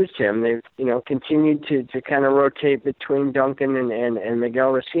they've used him. They've, continued to kind of rotate between Duncan and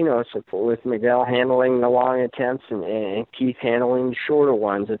Miguel Recinos, with Miguel handling the long attempts and Keith handling the shorter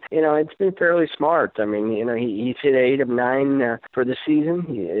ones. It's been fairly smart. I mean, he's hit 8 of 9 for the season.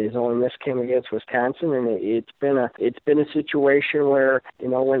 His only miss came against Wisconsin, and it's been a situation where,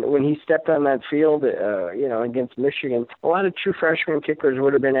 when he stepped on that field, against Michigan, a lot of true freshman kickers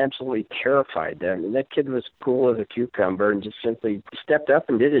would have been absolutely terrified. That kid was cool as a cucumber and just simply stepped up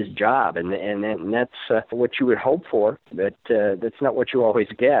and did his job, and that's what you would hope for, but that's not what you always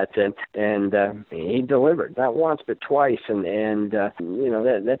get, and he delivered, not once but twice, and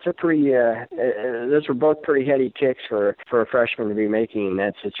that's a pretty those were both pretty heady kicks for a freshman to be making in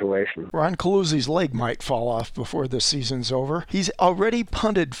that situation. Ron Coluzzi's leg might fall off before the season's over. He's already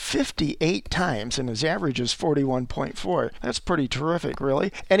punted 58 times, and his average is 41.4. That's pretty terrific,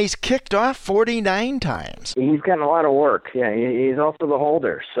 really. And he's kicked off 49 times. He's gotten a lot of work. Yeah, he's also the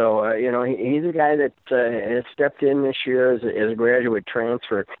holder. So, he's a guy that has stepped in this year as a graduate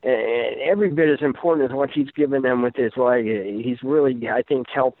transfer. And every bit as important as what he's given them with his leg. He's really, I think,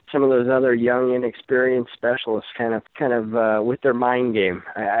 helped some of those other young, inexperienced specialists kind of with their mind game.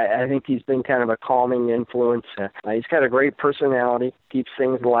 I think he's been kind of a calming influence. He's got a great personality, keeps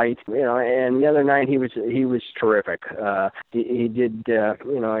things light, and the other night he was terrific. He did,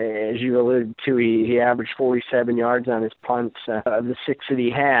 as you alluded to, he averaged 47 yards on his punts. Of the 6 that he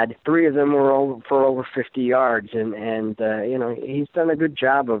had, 3 of them were for over 50 yards, and he's done a good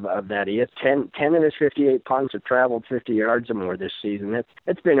job of that. He has 10 of his 58 punts have traveled 50 yards or more this season.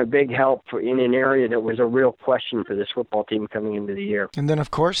 That's been a big help in an area that was a real question for this football team coming into the year. And then,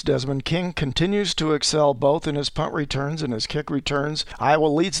 of course, Desmond King continues to excel both in his punt returns and his kick returns. Iowa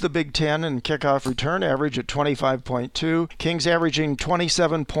leads the Big Ten in kickoff return average at 25.2. King's averaging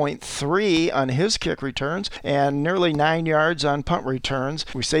 27.3 on his kick returns and nearly 9 yards on punt returns.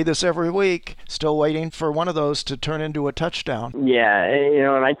 We say this every week, still waiting for one of those to turn into a touchdown. Yeah,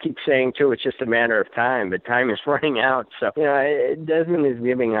 and I keep saying, too, it's just a matter of time, but time is running out. So, Desmond is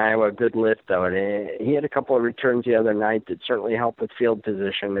giving Iowa a good lift, though. And he had a couple of returns the other night that certainly helped with field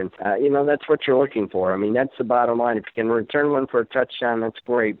position, and, that's what you're looking for. I mean, that's the bottom line. If you can return one for a touchdown, that's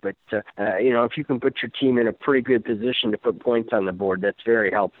great, but, if you can put your team in a pretty good position to put points on the board, that's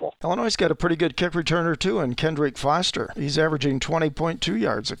very helpful. Illinois' got a pretty good kick returner, too, in Kendrick Foster. He's averaging 20.2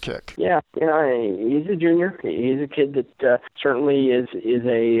 yards a kick. Yeah, he's a junior. He's a kid that certainly is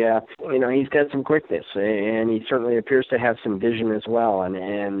a, he's got some quickness, and he certainly appears to have some vision as well, and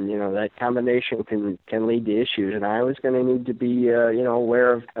that combination can lead to issues, and Iowa's going to need to be,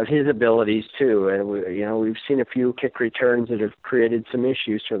 aware of his abilities, too. And, we've seen a few kick returns that have created some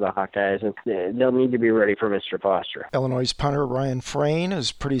issues for the Hawkeyes, and they'll need to be ready for Mr. Foster. Illinois' punter Ryan Frayne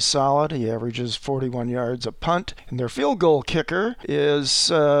is pretty solid. He averages 41 yards a punt. And their field goal kicker is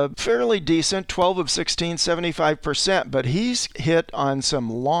fairly decent, 12 of 16, 75%, but he's hit on some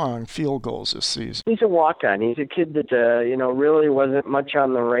long field goals this season. He's a walk-on. He's a kid that, really wasn't much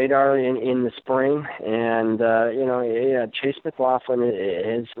on the radar in the spring. And, Chase McLaughlin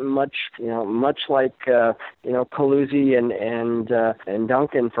is much like, Coluzzi and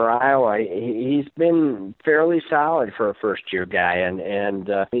Duncan for Iowa. He's been fairly solid for a first-year guy, and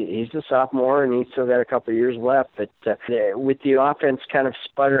he's a sophomore, and he's still got a couple of years left. But with the offense kind of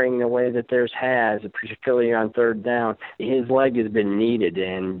sputtering the way that theirs has, particularly on third down, his leg has been needed,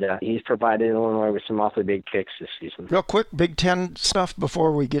 and he's provided Illinois with some awfully big kicks this season. Real quick, Big Ten stuff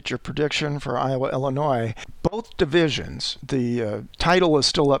before we get your prediction for Iowa-Illinois. Both divisions, the title is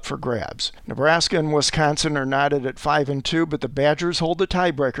still up for grabs. Nebraska and Wisconsin are knotted at 5-2, but the Badgers hold the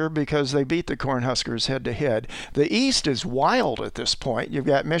tiebreaker because they beat the Cornhuskers head-to-head. The East is wild at this point. You've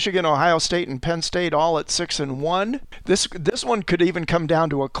got Michigan, Ohio State, and Penn State all at 6-1. This one could even come down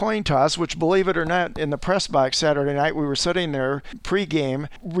to a coin toss, which, believe it or not, in the press box Saturday night, we were sitting there pregame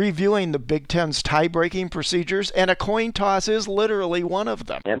reviewing the Big Ten's tie-breaking procedures, and a coin toss is literally one of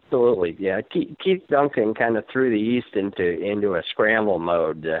them. Absolutely, yeah. Keith Duncan kind of threw the East into a scramble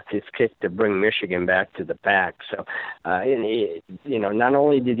mode. His kick to bring Michigan back to the pack. So, not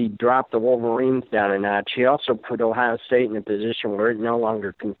only did he drop the Wolverines down a notch, he also put Ohio State in a position where it no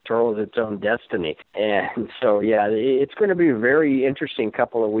longer controls its own destiny. And so, yeah, it's going to be a very interesting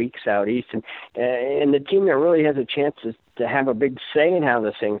couple of weeks out east. And the team that really has a chance to have a big say in how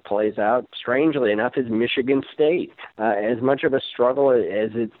this thing plays out, strangely enough, is Michigan State. As much of a struggle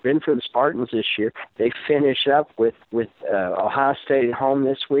as it's been for the Spartans this year, they finish up with Ohio State at home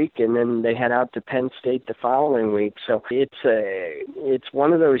this week, and then they head out to Penn State the following week. So it's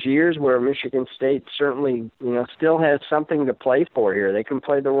one of those years where Michigan State certainly, still has something to play for here. They can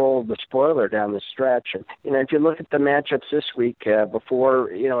play the role of the spoiler down the stretch. And, if you look at the matchups this week, before,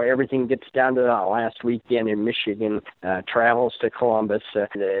 everything gets down to that last weekend in Michigan, travels to Columbus.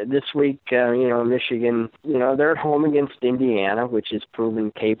 This week, Michigan, they're at home against Indiana, which is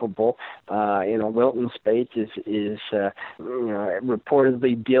proven capable. Wilton Speight is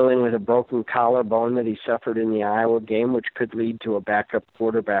reportedly dealing with a broken collarbone that he suffered in the Iowa game, which could lead to a backup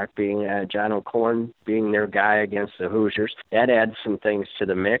quarterback being John O'Korn being their guy against the Hoosiers. That adds some things to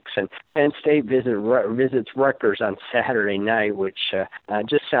the mix. And Penn State visits Rutgers on Saturday night, which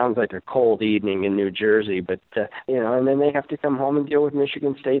just sounds like a cold evening in New Jersey. But, and then they have to come home and deal with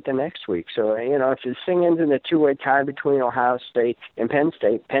Michigan State the next week. So, if this thing ends in a two-way tie between Ohio State and Penn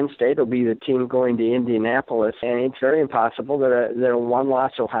State will be the team going to Indianapolis. And it's very impossible that a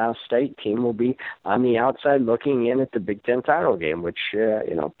one-loss Ohio State team will be on the outside looking in at the Big Ten title game, which,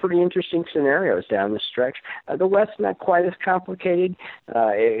 pretty interesting scenarios down the stretch. The West, not quite as complicated.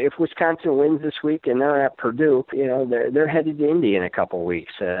 If Wisconsin wins this week and they're at Purdue, they're headed to Indy in a couple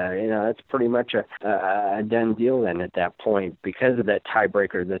weeks. That's pretty much a done deal then at that point because of that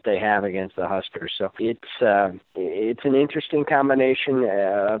tiebreaker that they have against the Huskers. So it's an interesting combination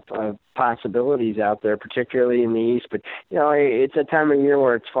of possibilities out there, particularly in the East. But, it's a time of year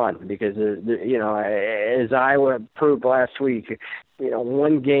where it's fun because, as Iowa proved last week,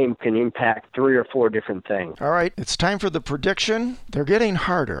 one game can impact 3 or 4 different things. All right, it's time for the prediction. They're getting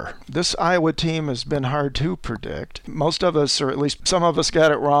harder. This Iowa team has been hard to predict. Most of us, or at least some of us,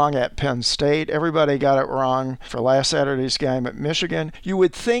 got it wrong at Penn State. Everybody got it wrong for last Saturday's game at Michigan. You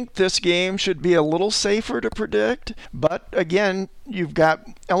would think this game should be a little safer to predict, but again, you've got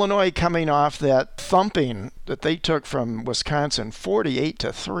Illinois coming off that thumping that they took from Wisconsin,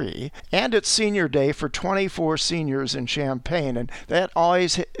 48-3, and it's senior day for 24 seniors in Champaign, and that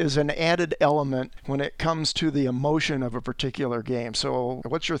always is an added element when it comes to the emotion of a particular game. So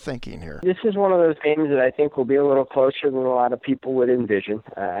what's your thinking here? This is one of those games that I think will be a little closer than a lot of people would envision.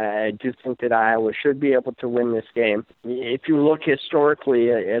 I do think that Iowa should be able to win this game. If you look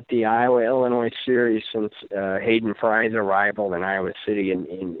historically at the Iowa-Illinois series since Hayden Fry's arrival in Iowa City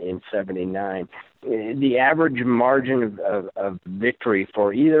in 79, the average margin of victory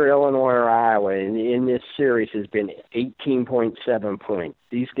for either Illinois or Iowa in this series has been 18.7 points.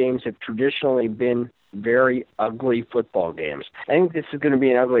 These games have traditionally been very ugly football games. I think this is going to be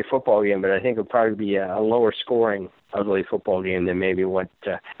an ugly football game, but I think it'll probably be a lower scoring ugly football game than maybe what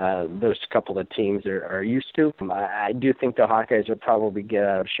those couple of teams are used to. I do think the Hawkeyes will probably get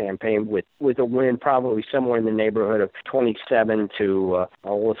out of Champaign with a win probably somewhere in the neighborhood of 27 to,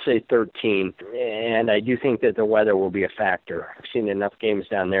 let's say 13. And I do think that the weather will be a factor. I've seen enough games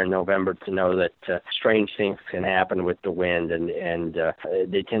down there in November to know that strange things can happen with the wind, and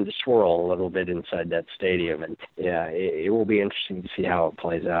they tend to swirl a little bit inside that stadium. And yeah, it will be interesting to see how it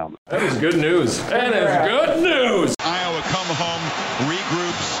plays out. That is good news. That is good news. Iowa come home,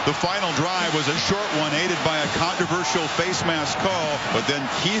 regroups. The final drive was a short one, aided by a controversial face mask call. But then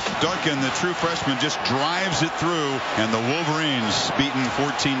Keith Duncan, the true freshman, just drives it through. And the Wolverines beaten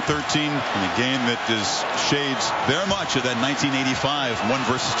 14-13 in a game that is shades very much of that 1985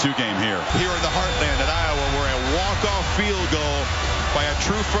 1-versus-2 game here. Here in the heartland at Iowa, where a walk-off field goal by a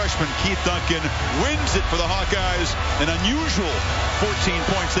true freshman, Keith Duncan, wins it for the Hawkeyes. An unusual 14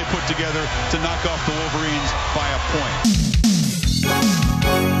 points they put together to knock off the Wolverines by a point.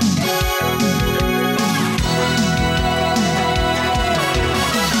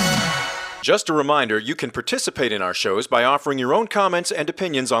 Just a reminder, you can participate in our shows by offering your own comments and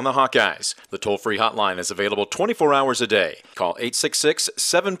opinions on the Hawkeyes. The toll-free hotline is available 24 hours a day. Call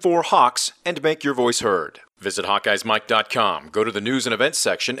 866-74-HAWKS and make your voice heard. Visit HawkeyesMike.com, go to the news and events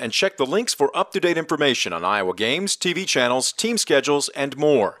section, and check the links for up-to-date information on Iowa games, TV channels, team schedules, and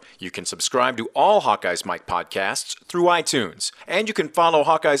more. You can subscribe to all Hawkeyes Mike podcasts through iTunes. And you can follow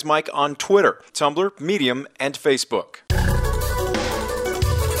Hawkeyes Mike on Twitter, Tumblr, Medium, and Facebook.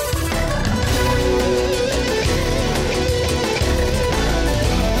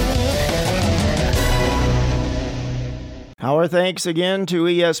 Our thanks again to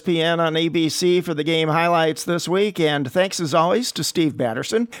ESPN on ABC for the game highlights this week, and thanks as always to Steve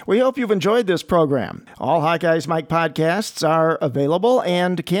Batterson. We hope you've enjoyed this program. All Hawkeyes Mike podcasts are available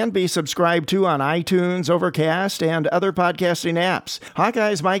and can be subscribed to on iTunes, Overcast, and other podcasting apps.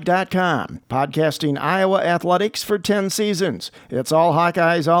 HawkeyesMike.com, podcasting Iowa athletics for 10 seasons. It's all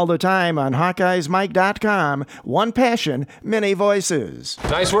Hawkeyes all the time on HawkeyesMike.com. One passion, many voices.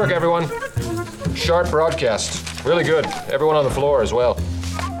 Nice work, everyone. Sharp broadcast. Really good. Everyone on the floor as well.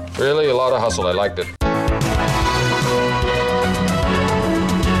 Really a lot of hustle. I liked it.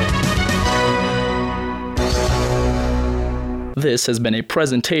 This has been a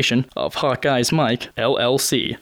presentation of Hawkeyes Mike, LLC.